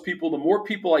for most people. The more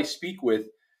people I speak with,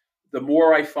 the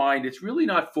more I find it's really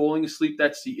not falling asleep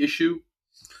that's the issue.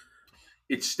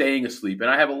 It's staying asleep. And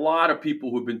I have a lot of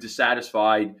people who've been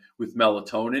dissatisfied with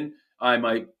melatonin. I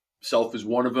myself is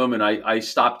one of them, and I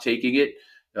stopped taking it,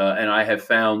 and I have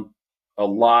found a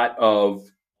lot of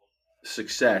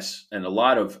success and a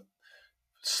lot of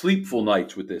sleepful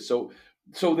nights with this. So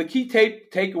the key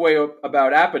takeaway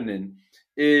about Apinin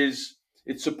is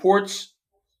it supports.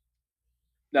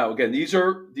 Now, again, these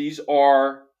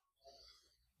are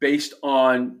based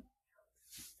on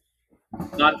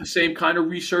not the same kind of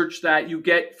research that you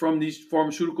get from these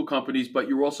pharmaceutical companies, but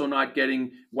you're also not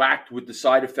getting whacked with the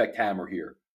side effect hammer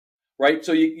here, right?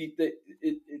 So it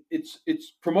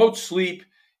promotes sleep,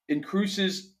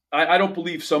 increases. I don't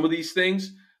believe some of these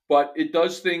things, but it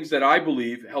does things that I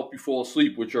believe help you fall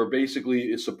asleep, which are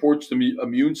basically it supports the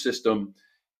immune system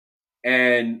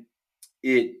and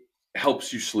it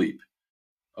helps you sleep.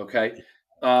 Okay.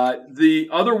 The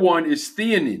other one is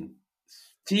theanine,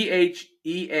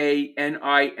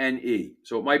 Theanine.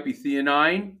 So it might be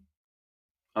theanine.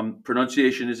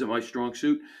 Pronunciation isn't my strong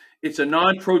suit. It's a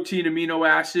non-protein amino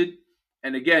acid.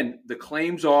 And again, the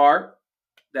claims are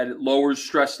that it lowers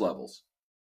stress levels.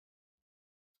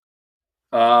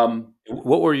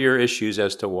 What were your issues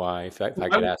as to why? If I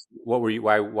could ask, what were you?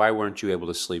 Why weren't you able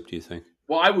to sleep? Do you think?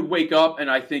 Well, I would wake up, and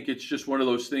I think it's just one of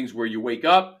those things where you wake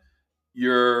up,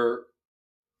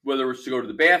 whether it's to go to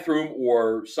the bathroom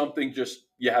or something, just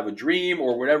you have a dream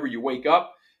or whatever, you wake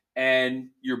up and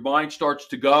your mind starts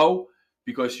to go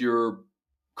because you're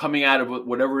coming out of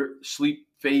whatever sleep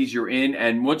phase you're in.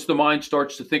 And once the mind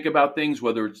starts to think about things,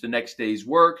 whether it's the next day's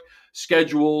work,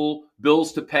 schedule,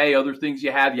 bills to pay, other things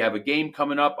you have a game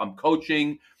coming up, I'm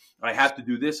coaching, I have to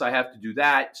do this, I have to do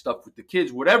that, stuff with the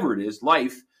kids, whatever it is,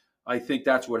 life, I think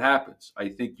that's what happens. I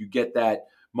think you get that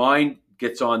mind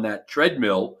gets on that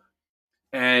treadmill,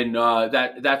 and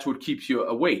that's what keeps you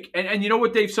awake. And you know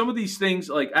what, Dave? Some of these things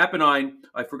like Apinin,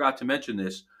 I forgot to mention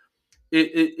this.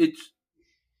 It's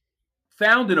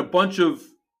found in a bunch of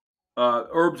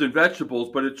herbs and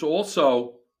vegetables, but it's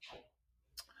also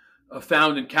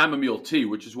found in chamomile tea,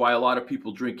 which is why a lot of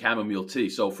people drink chamomile tea.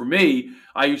 So for me,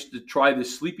 I used to try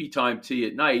this sleepy time tea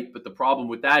at night, but the problem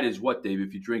with that is what, Dave?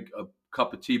 If you drink a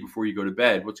cup of tea before you go to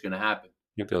bed, what's going to happen?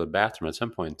 You have to go to the bathroom at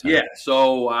some point in time. Yeah,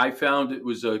 so I found it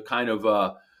was a kind of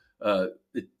the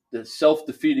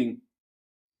self-defeating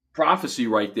prophecy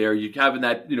right there. You're having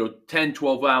that 10,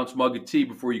 12-ounce mug of tea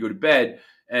before you go to bed,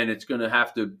 and it's going to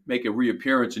have to make a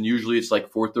reappearance, and usually it's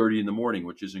like 4:30 in the morning,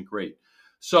 which isn't great.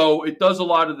 So it does a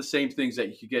lot of the same things that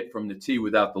you could get from the tea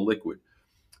without the liquid.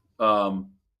 And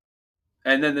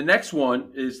then the next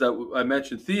one is that I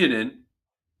mentioned theanine,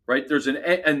 right? There's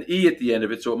an E at the end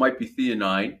of it, so it might be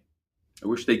theanine. I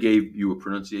wish they gave you a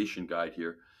pronunciation guide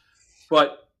here.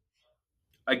 But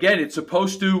again, it's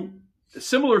supposed to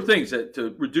similar things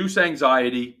to reduce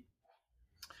anxiety,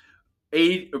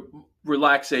 aid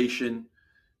relaxation.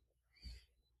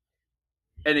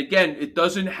 And again, it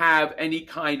doesn't have any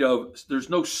kind of, there's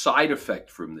no side effect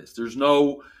from this. There's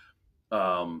no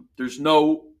addictive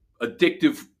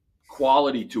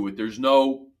quality to it. There's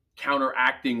no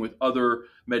counteracting with other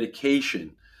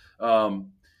medication.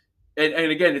 And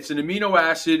again, it's an amino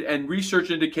acid, and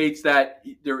research indicates that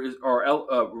there are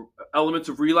elements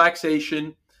of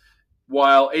relaxation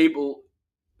while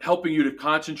helping you to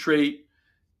concentrate.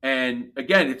 And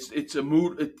again, it's a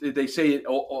mood. They say it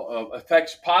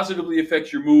positively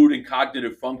affects your mood and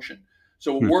cognitive function.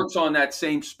 So it works on that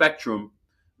same spectrum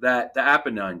that the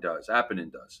Apinin does.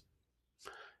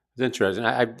 It's interesting.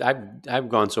 I've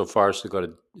gone so far as to go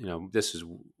to this is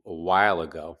a while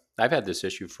ago. I've had this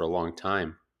issue for a long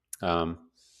time.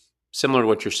 Similar to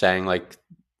what you're saying, like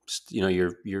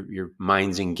your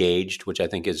mind's engaged, which I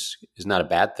think is not a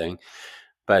bad thing,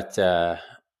 but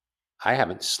I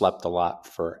haven't slept a lot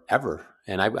forever,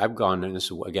 and I've gone, and this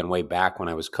is again way back when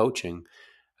I was coaching,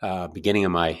 beginning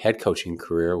of my head coaching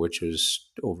career, which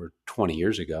was over 20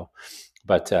 years ago.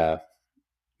 But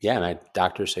and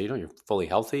doctors say you're fully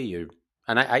healthy, you're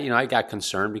And I got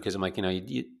concerned because I'm like,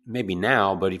 maybe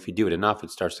now, but if you do it enough,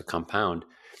 it starts to compound.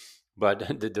 But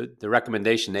the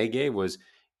recommendation they gave was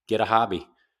get a hobby.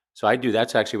 So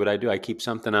that's actually what I do. I keep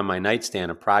something on my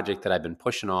nightstand, a project that I've been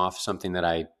pushing off, something that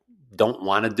I don't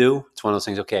want to do. It's one of those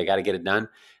things, okay, I got to get it done.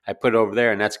 I put it over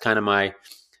there, and that's kind of my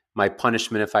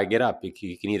punishment if I get up.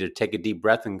 You can either take a deep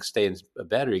breath and stay in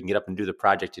bed, or you can get up and do the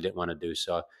project you didn't want to do.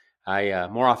 So I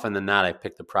more often than not, I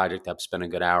pick the project up, spend a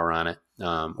good hour on it,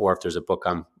 or if there's a book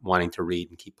I'm wanting to read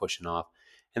and keep pushing off,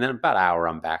 and then about an hour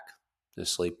I'm back to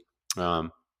sleep.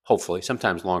 Hopefully,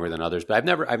 sometimes longer than others, but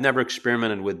I've never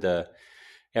experimented with a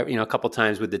couple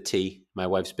times with the tea. My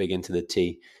wife's big into the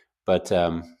tea, but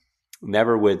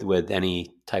never with any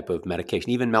type of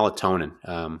medication, even melatonin.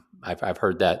 I've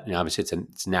heard that, obviously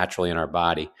it's naturally in our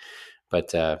body,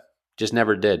 but just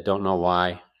never did. Don't know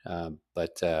why,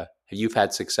 but you've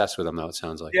had success with them, though, it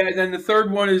sounds like. Yeah, and then the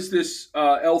third one is this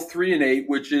L-threonate,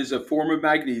 which is a form of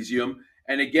magnesium.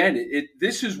 And again,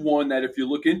 this is one that if you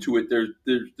look into it,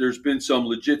 there's been some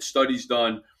legit studies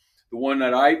done. The one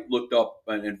that I looked up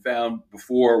and found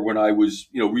before when I was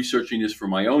researching this for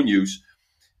my own use,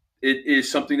 it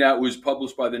is something that was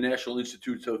published by the National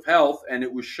Institutes of Health, and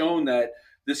it was shown that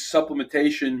this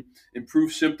supplementation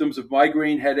improves symptoms of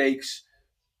migraine, headaches,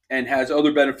 and has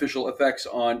other beneficial effects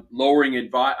on lowering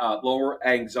lower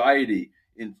anxiety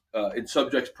in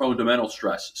subjects prone to mental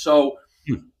stress. So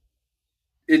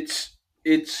it's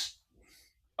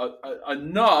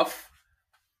enough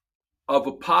of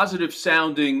a positive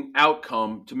sounding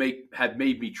outcome to have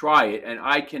made me try it, and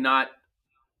I cannot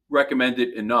recommend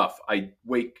it enough. I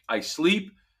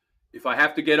sleep. If I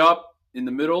have to get up in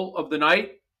the middle of the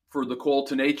night for the call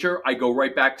to nature, I go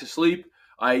right back to sleep.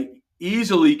 I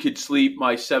easily could sleep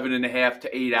my 7.5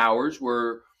 to 8 hours,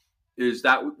 whereas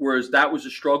that was a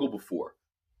struggle before.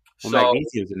 Well,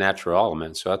 magnesium is a natural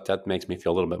element, so that makes me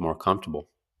feel a little bit more comfortable.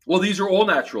 Well, these are all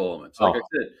natural elements. Like I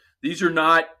said, these are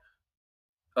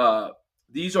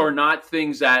not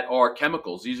things that are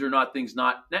chemicals. These are not things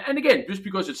and again, just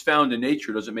because it's found in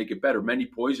nature doesn't make it better. Many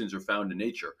poisons are found in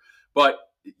nature, but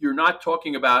you're not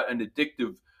talking about an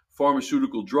addictive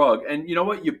pharmaceutical drug. And you know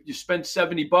what? You spend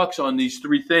 $70 on these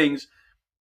three things.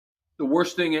 The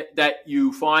worst thing that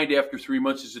you find after 3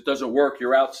 months is it doesn't work.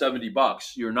 You're out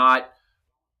 $70. You're not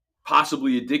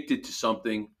possibly addicted to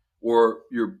something, or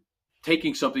you're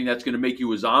taking something that's going to make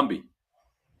you a zombie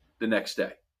the next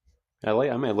day. I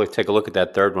may take a look at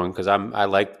that third one because I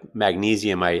like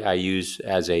magnesium. I use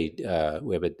as we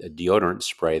have a deodorant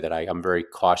spray that I'm very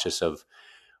cautious of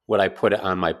what I put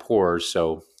on my pores.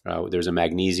 So there's a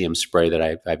magnesium spray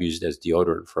that I've used as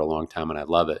deodorant for a long time, and I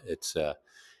love it.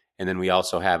 And then we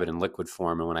also have it in liquid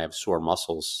form. And when I have sore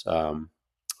muscles,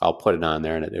 I'll put it on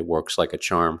there, and it works like a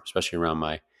charm, especially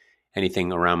around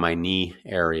anything around my knee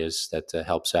areas. That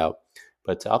helps out.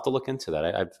 But I'll have to look into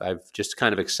that. I've just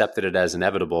kind of accepted it as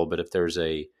inevitable. But if there's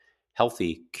a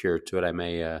healthy cure to it, I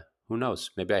may. Who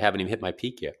knows? Maybe I haven't even hit my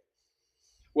peak yet.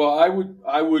 Well, I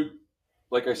would,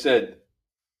 like I said,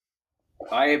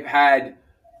 I have had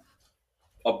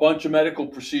a bunch of medical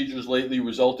procedures lately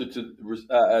as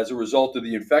a result of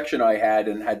the infection I had,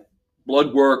 and had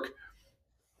blood work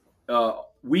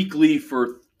weekly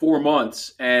for 4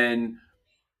 months, and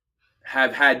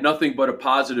have had nothing but a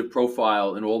positive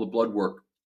profile in all the blood work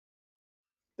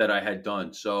that I had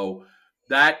done. So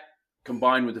that,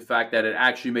 combined with the fact that it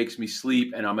actually makes me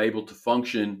sleep and I'm able to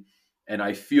function and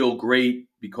I feel great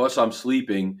because I'm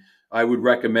sleeping, I would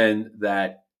recommend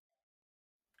that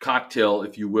cocktail,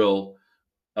 if you will,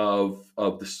 of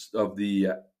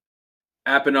the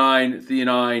apenine,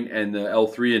 theanine, and the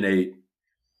L-threonate.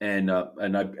 And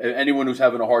anyone who's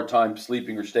having a hard time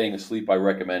sleeping or staying asleep, I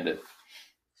recommend it.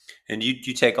 And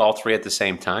you take all three at the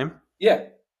same time? Yeah.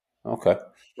 Okay.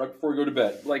 Right before you go to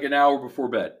bed, like an hour before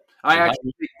bed. I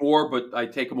actually take more, but I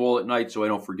take them all at night so I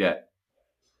don't forget.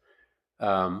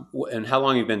 And how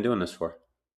long have you been doing this for?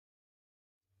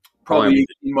 Probably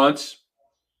 18 months.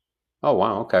 Oh,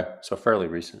 wow. Okay. So fairly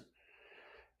recent.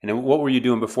 And then what were you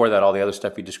doing before that? All the other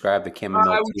stuff you described, the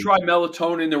chamomile. I would try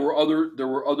melatonin. There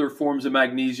were other forms of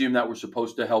magnesium that were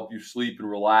supposed to help you sleep and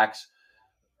relax.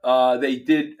 They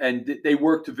did, and they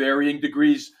worked to varying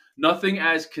degrees. Nothing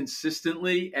as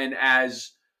consistently and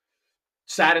as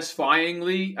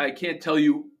satisfyingly. I can't tell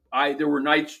you. There were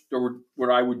nights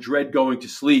where I would dread going to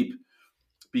sleep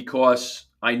because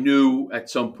I knew at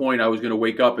some point I was going to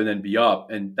wake up and then be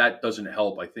up, and that doesn't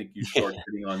help. I think you start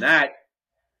getting on that.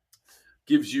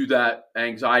 Gives you that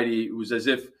anxiety. It was as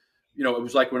if, it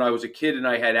was like when I was a kid and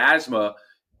I had asthma,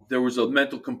 there was a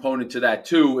mental component to that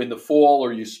too. In the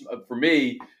fall, for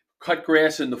me, cut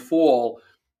grass in the fall,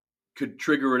 could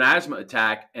trigger an asthma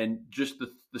attack, and just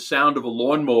the sound of a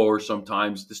lawnmower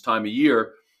sometimes this time of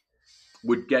year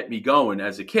would get me going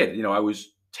as a kid. I was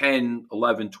 10,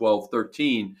 11, 12,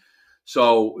 13.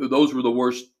 So those were the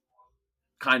worst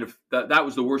that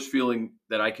was the worst feeling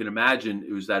that I can imagine.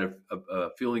 It was that a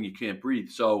feeling you can't breathe.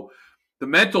 So the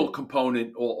mental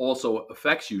component also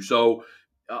affects you. So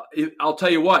I'll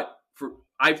tell you what,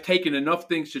 I've taken enough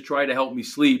things to try to help me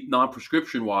sleep,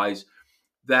 non-prescription wise,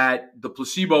 that the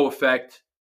placebo effect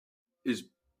is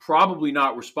probably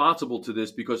not responsible to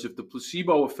this, because if the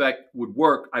placebo effect would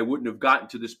work, I wouldn't have gotten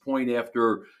to this point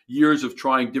after years of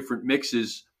trying different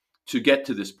mixes to get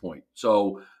to this point.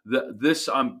 So this,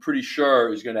 I'm pretty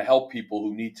sure, is going to help people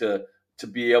who need to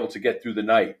be able to get through the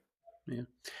night. Yeah.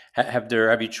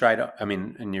 Have you tried, I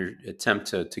mean, in your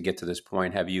attempt to get to this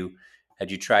point, had you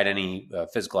tried any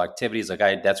physical activities? Like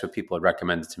that's what people had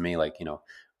recommended to me, like,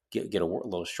 get a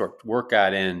little short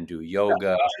workout in, do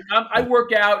yoga. I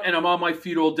work out and I'm on my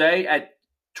feet all day. At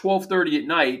 12:30 at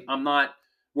night, I'm not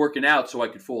working out so I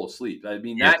could fall asleep. I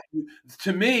mean, that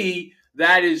to me,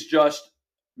 that is just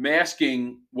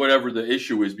masking whatever the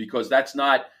issue is, because that's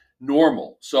not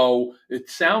normal. So it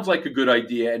sounds like a good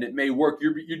idea and it may work.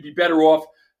 You'd be better off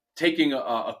taking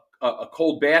a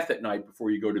cold bath at night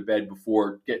before you go to bed,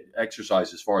 before get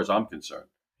exercise, as far as I'm concerned.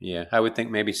 Yeah, I would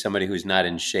think maybe somebody who's not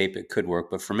in shape, it could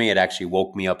work. But for me, it actually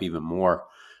woke me up even more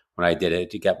when I did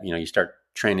it. You start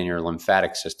training your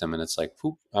lymphatic system, and it's like,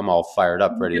 whoop, I'm all fired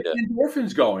up, ready to.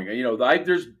 Endorphins going.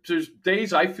 There's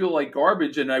days I feel like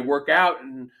garbage, and I work out,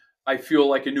 and I feel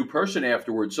like a new person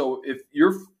afterwards. So if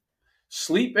you're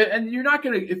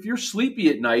if you're sleepy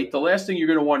at night, the last thing you're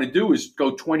going to want to do is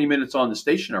go 20 minutes on the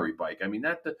stationary bike. I mean,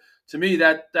 to me,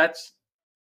 that's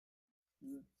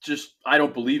just, I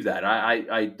don't believe that.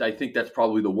 I think that's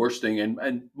probably the worst thing.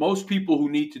 And most people who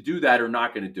need to do that are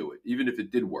not going to do it, even if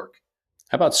it did work.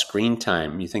 How about screen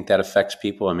time? You think that affects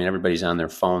people? I mean, everybody's on their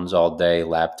phones all day,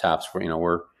 laptops.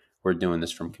 We're doing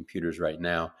this from computers right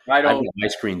now. I don't. My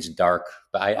screen's dark,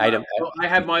 but I don't. I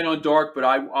have mine on dark, but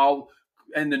I'll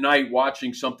end the night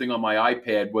watching something on my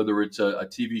iPad, whether it's a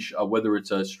TV show, whether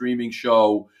it's a streaming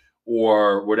show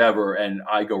or whatever, and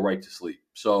I go right to sleep.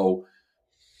 So,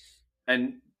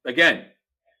 and again,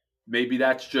 maybe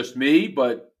that's just me,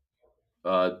 but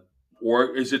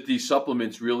or is it these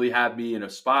supplements really have me in a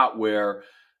spot where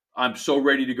I'm so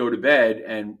ready to go to bed,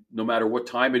 and no matter what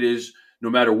time it is, no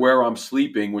matter where I'm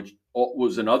sleeping, which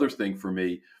was another thing for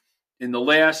me. In the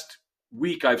last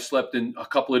week, I've slept in a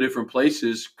couple of different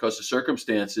places because of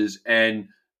circumstances, and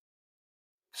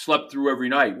slept through every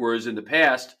night. Whereas in the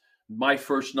past, my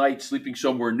first night sleeping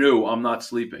somewhere new, I'm not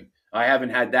sleeping. I haven't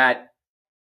had that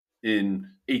in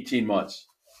 18 months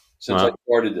since I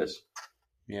started this.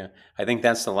 Yeah, I think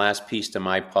that's the last piece to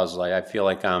my puzzle. I feel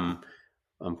like I'm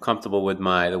comfortable with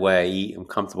the way I eat. I'm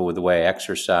comfortable with the way I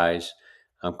exercise.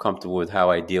 I'm comfortable with how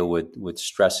I deal with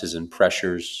stresses and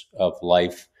pressures of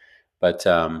life. But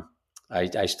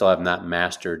I still have not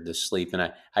mastered the sleep. And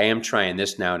I am trying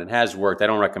this now, and it has worked. I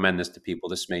don't recommend this to people.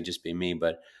 This may just be me,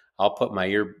 but I'll put my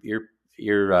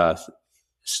earpieces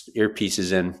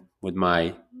in with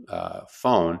my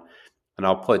phone, and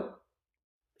I'll put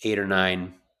 8 or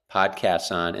 9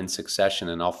 podcasts on in succession,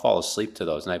 and I'll fall asleep to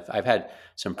those. And I've had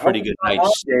some pretty good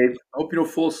nights. Dave, I hope you don't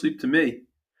fall asleep to me.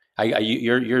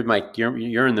 You're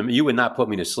in the. You would not put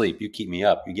me to sleep. You keep me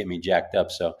up. You get me jacked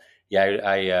up. So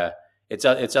yeah,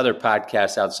 it's other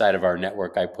podcasts outside of our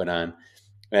network I put on,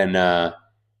 and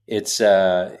it's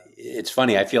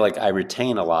funny. I feel like I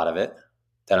retain a lot of it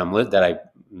that I'm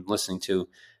listening to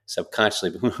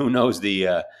subconsciously. But who knows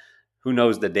the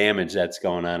damage that's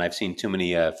going on? I've seen too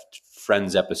many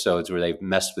Friends episodes where they've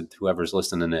messed with whoever's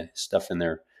listening to stuff in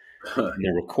their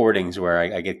recordings, where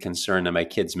I get concerned that my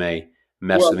kids may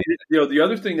mess with me. The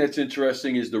other thing that's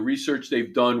interesting is the research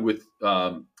they've done with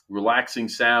relaxing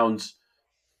sounds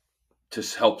to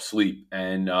help sleep,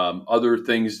 and other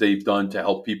things they've done to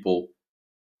help people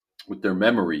with their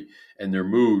memory and their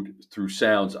mood through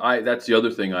sounds. That's the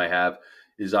other thing I have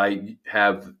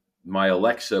my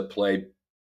Alexa play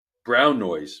brown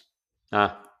noise,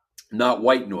 not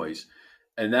white noise.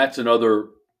 And that's another,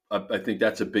 I think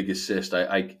that's a big assist.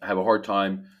 I have a hard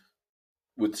time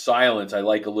with silence. I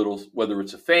like a little, whether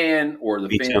it's a fan or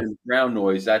the fan and brown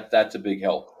noise, that's a big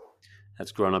help.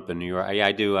 That's growing up in New York.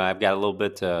 I do. I've got a little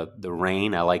bit the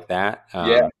rain. I like that.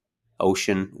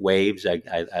 Ocean waves.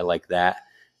 I like that.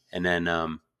 And then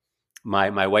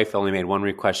my wife only made one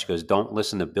request. She goes, "Don't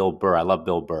listen to Bill Burr." I love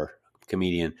Bill Burr,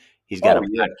 comedian. He's got a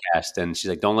podcast, and she's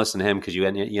like, "Don't listen to him because you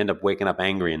end up waking up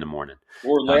angry in the morning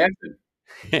or laughing."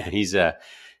 Yeah, he's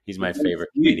my favorite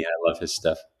comedian. I love his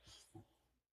stuff.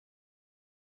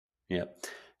 Yeah.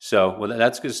 So, well,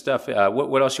 that's good stuff.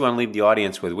 What else you want to leave the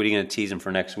audience with? What are you going to tease them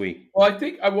for next week? Well, I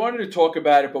think I wanted to talk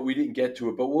about it, but we didn't get to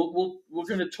it. But we're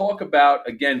going to talk about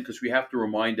again because we have to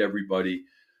remind everybody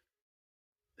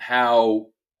how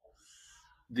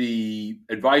the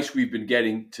advice we've been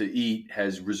getting to eat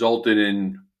has resulted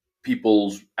in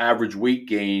people's average weight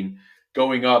gain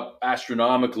going up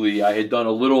astronomically. I had done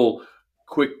a little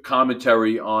quick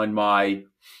commentary on my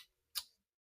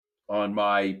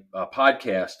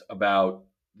podcast about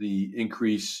the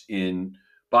increase in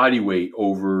body weight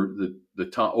over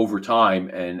over time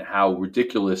and how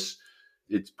ridiculous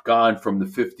it's gone from the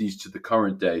 50s to the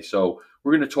current day. So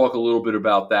we're going to talk a little bit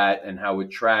about that and how it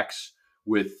tracks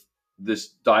with this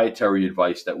dietary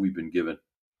advice that we've been given.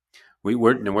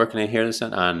 Where can I hear this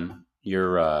on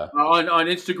your on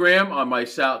Instagram on my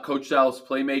Coach Sal's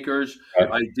Playmakers? Right.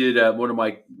 I did one of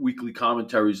my weekly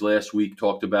commentaries last week.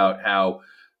 Talked about how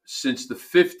since the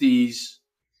 50s,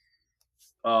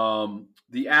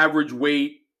 the average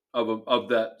weight of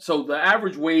the the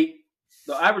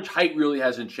average height really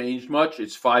hasn't changed much.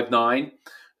 It's 5'9".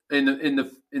 In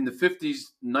the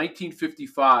 50s,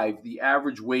 1955, the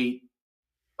average weight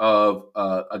of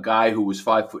a guy who was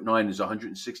 5'9" is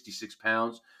 166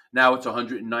 pounds. Now it's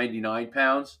 199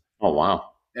 pounds. Oh,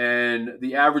 wow. And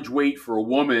the average weight for a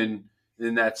woman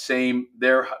in that same,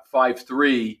 they're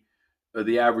 5'3",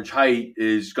 the average height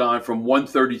is gone from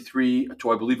 133 to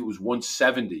I believe it was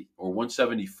 170 or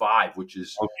 175, which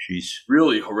is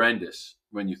really horrendous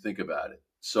when you think about it.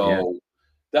 So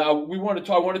I want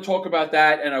to talk about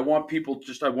that, and I want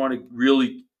to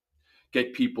really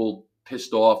get people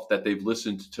pissed off that they've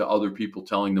listened to other people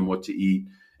telling them what to eat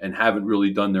and haven't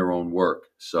really done their own work.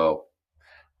 So,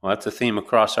 well, that's a theme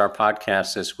across our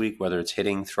podcast this week, whether it's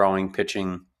hitting, throwing,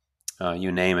 pitching,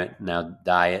 you name it. Now,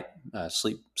 diet,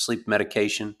 sleep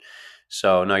medication.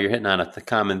 So, no, you're hitting on the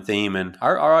common theme, and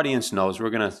our audience knows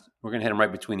we're gonna hit them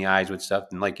right between the eyes with stuff.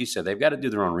 And like you said, they've got to do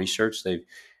their own research. They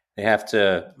have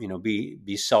to,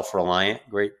 be self-reliant.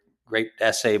 Great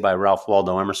essay by Ralph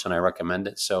Waldo Emerson. I recommend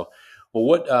it. So, well,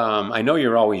 what I know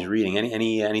you're always reading.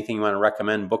 Anything you want to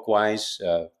recommend, book wise,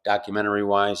 documentary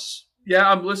wise? Yeah,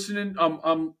 I'm listening.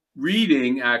 I'm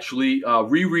reading, actually,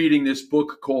 rereading this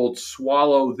book called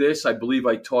Swallow This. I believe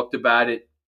I talked about it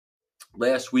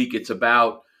last week. It's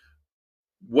about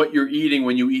what you're eating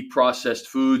when you eat processed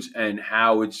foods and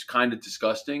how it's kind of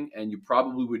disgusting. And you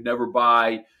probably would never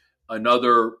buy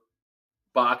another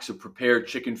box of prepared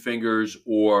chicken fingers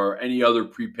or any other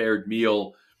prepared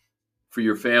meal for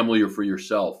your family or for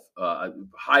yourself.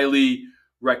 Highly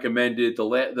recommended.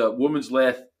 The woman's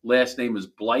last name is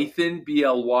Blythen,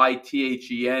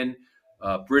 Blythen,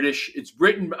 British. It's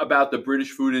written about the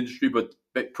British food industry, but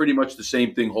pretty much the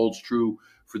same thing holds true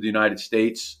for the United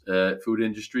States food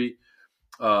industry.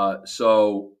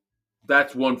 So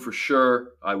that's one for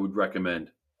sure I would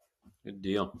recommend. Good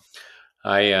deal.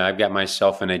 I've got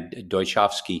myself in a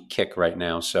Dostoevsky kick right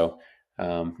now, so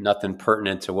nothing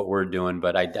pertinent to what we're doing.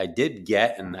 But I did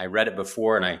get, and I read it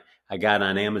before, and I got it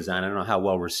on Amazon. I don't know how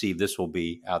well received this will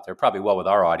be out there. Probably well with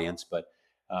our audience, but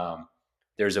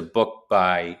there's a book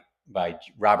by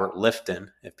Robert Lifton,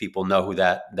 if people know who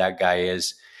that guy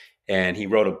is. And he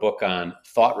wrote a book on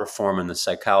thought reform and the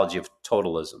psychology of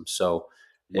totalism. So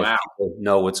if people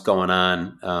know what's going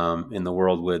on in the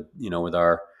world with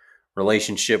our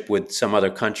relationship with some other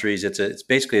countries, it's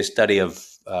basically a study of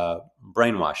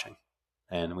brainwashing.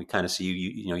 And we kind of see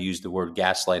you use the word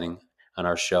gaslighting on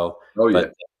our show.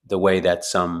 But the way that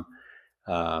some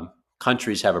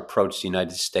countries have approached the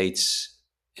United States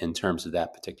in terms of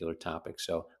that particular topic.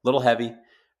 So a little heavy,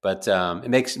 but it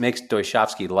makes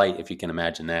Dostoevsky light, if you can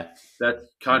imagine that. That's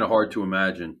kind of hard to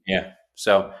imagine. Yeah.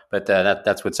 So, but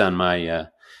that's what's on my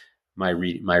my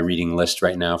reading list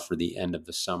right now for the end of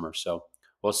the summer. So,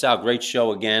 well, Sal, great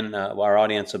show again. Our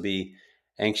audience will be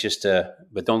anxious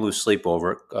but don't lose sleep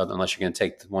over it unless you're going to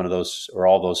take one of those or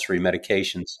all those 3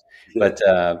 medications. Yeah. But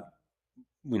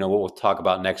what we'll talk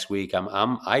about next week.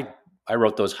 I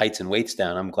wrote those heights and weights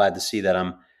down. I'm glad to see that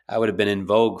I would have been in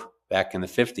vogue back in the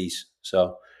 50s.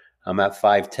 So I'm at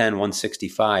 5'10",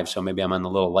 165. So maybe I'm on the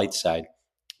little light side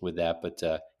with that. But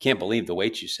can't believe the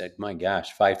weights you said. My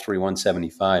gosh, 5'3",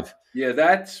 175. Yeah,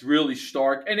 that's really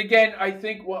stark. And again, I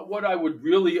think what I would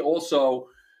really also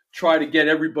try to get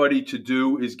everybody to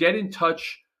do is get in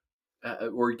touch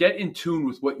or get in tune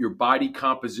with what your body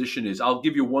composition is. I'll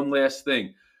give you one last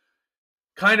thing.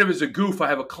 Kind of as a goof, I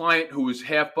have a client who was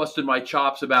half busted my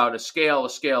chops about a scale.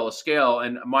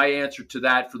 And my answer to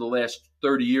that for the last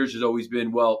 30 years has always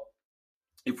been, well,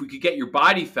 if we could get your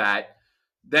body fat,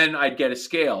 then I'd get a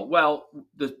scale. Well,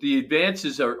 the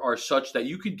advances are such that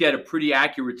you could get a pretty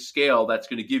accurate scale that's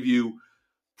going to give you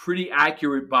pretty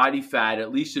accurate body fat.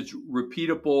 At least it's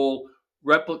repeatable,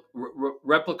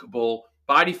 replicable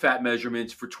body fat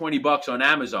measurements for $20 on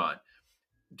Amazon.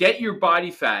 Get your body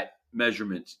fat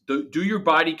measurements. Do your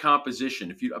body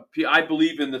composition. I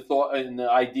believe in the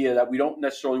idea that we don't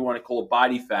necessarily want to call it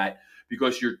body fat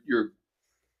because you're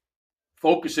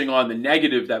focusing on the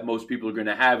negative that most people are going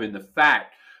to have in the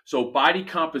fat. So body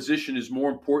composition is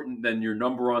more important than your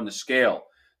number on the scale.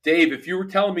 Dave, if you were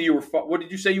telling me what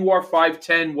did you say you are,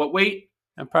 5'10", what weight?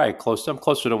 I'm probably close. I'm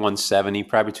closer to 170,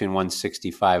 probably between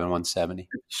 165 and 170.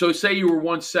 So say you were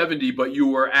 170, but you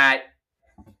were at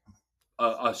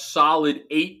a solid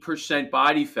 8%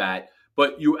 body fat,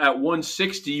 but you at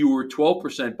 160, you were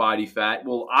 12% body fat.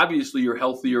 Well, obviously you're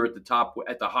healthier at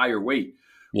the higher weight.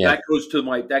 Yeah. That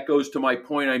goes to my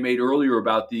point I made earlier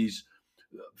about these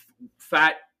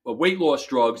fat weight loss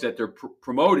drugs that they're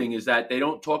promoting, is that they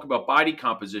don't talk about body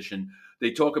composition.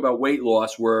 They talk about weight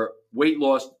loss, where weight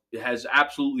loss has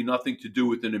absolutely nothing to do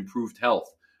with improved health.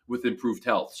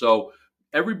 So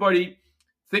everybody,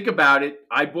 think about it.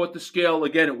 I bought the scale.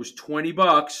 Again, it was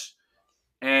 $20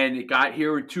 and it got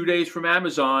here in 2 days from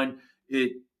Amazon.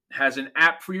 It has an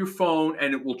app for your phone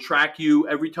and it will track you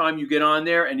every time you get on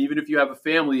there. And even if you have a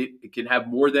family, it can have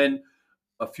more than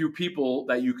a few people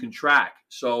that you can track.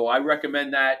 So I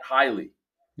recommend that highly.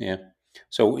 Yeah.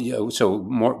 So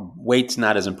more weight's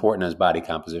not as important as body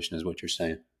composition is what you're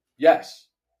saying. Yes.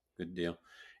 Good deal.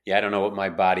 Yeah. I don't know what my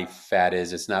body fat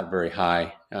is. It's not very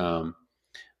high.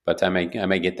 But I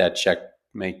may get that check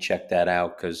that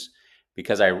out because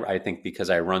I think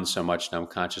because I run so much and I'm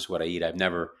conscious what I eat.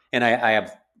 I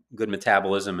have good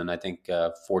metabolism and I think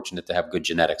fortunate to have good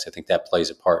genetics. I think that plays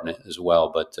a part in it as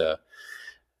well. But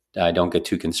I don't get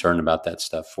too concerned about that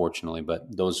stuff, fortunately.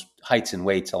 But those heights and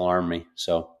weights alarm me.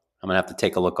 So I'm gonna have to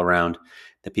take a look around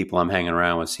the people I'm hanging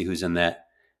around with, see who's in that,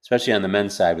 especially on the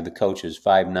men's side with the coaches.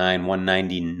 5'9",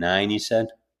 199. You said?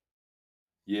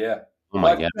 Yeah. Oh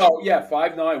my God. No, yeah,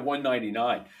 5'9",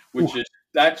 199,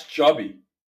 that's chubby.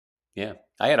 Yeah.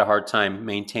 I had a hard time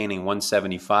maintaining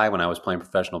 175 when I was playing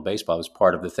professional baseball. It was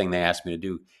part of the thing they asked me to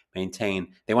do, maintain.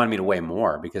 They wanted me to weigh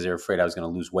more because they were afraid I was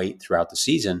going to lose weight throughout the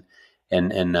season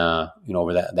and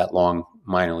over that long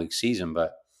minor league season.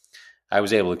 But I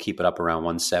was able to keep it up around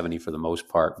 170 for the most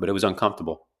part, but it was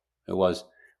uncomfortable. It was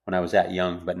when I was that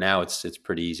young, but now it's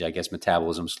pretty easy. I guess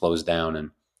metabolism slows down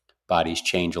and bodies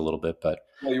change a little bit, but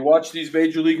well, you watch these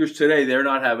major leaguers today, they're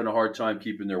not having a hard time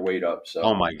keeping their weight up. So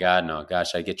oh my God, no.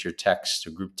 Gosh, I get your texts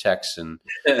or group texts and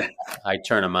I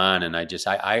turn them on and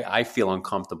I feel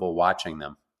uncomfortable watching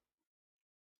them.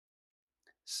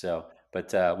 So,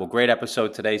 but well, great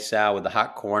episode today, Sal, with the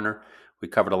hot corner. We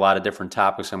covered a lot of different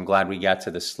topics. I'm glad we got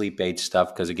to the sleep aid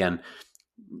stuff because again,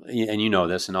 and you know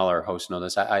this and all our hosts know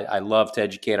this, I love to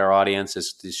educate our audience.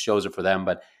 These shows are for them,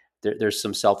 but there's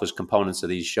some selfish components of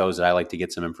these shows that I like to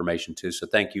get some information to. So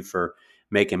thank you for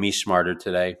making me smarter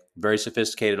today. Very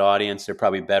sophisticated audience. They're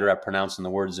probably better at pronouncing the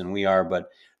words than we are, but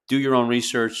do your own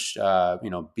research,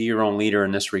 be your own leader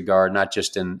in this regard, not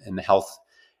just in the health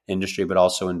industry, but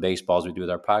also in baseball as we do with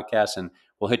our podcast. And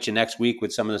we'll hit you next week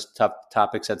with some of the tough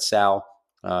topics that Sal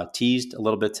teased a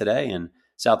little bit today. And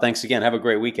Sal, thanks again. Have a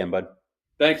great weekend, bud.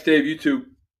 Thanks, Dave. You too.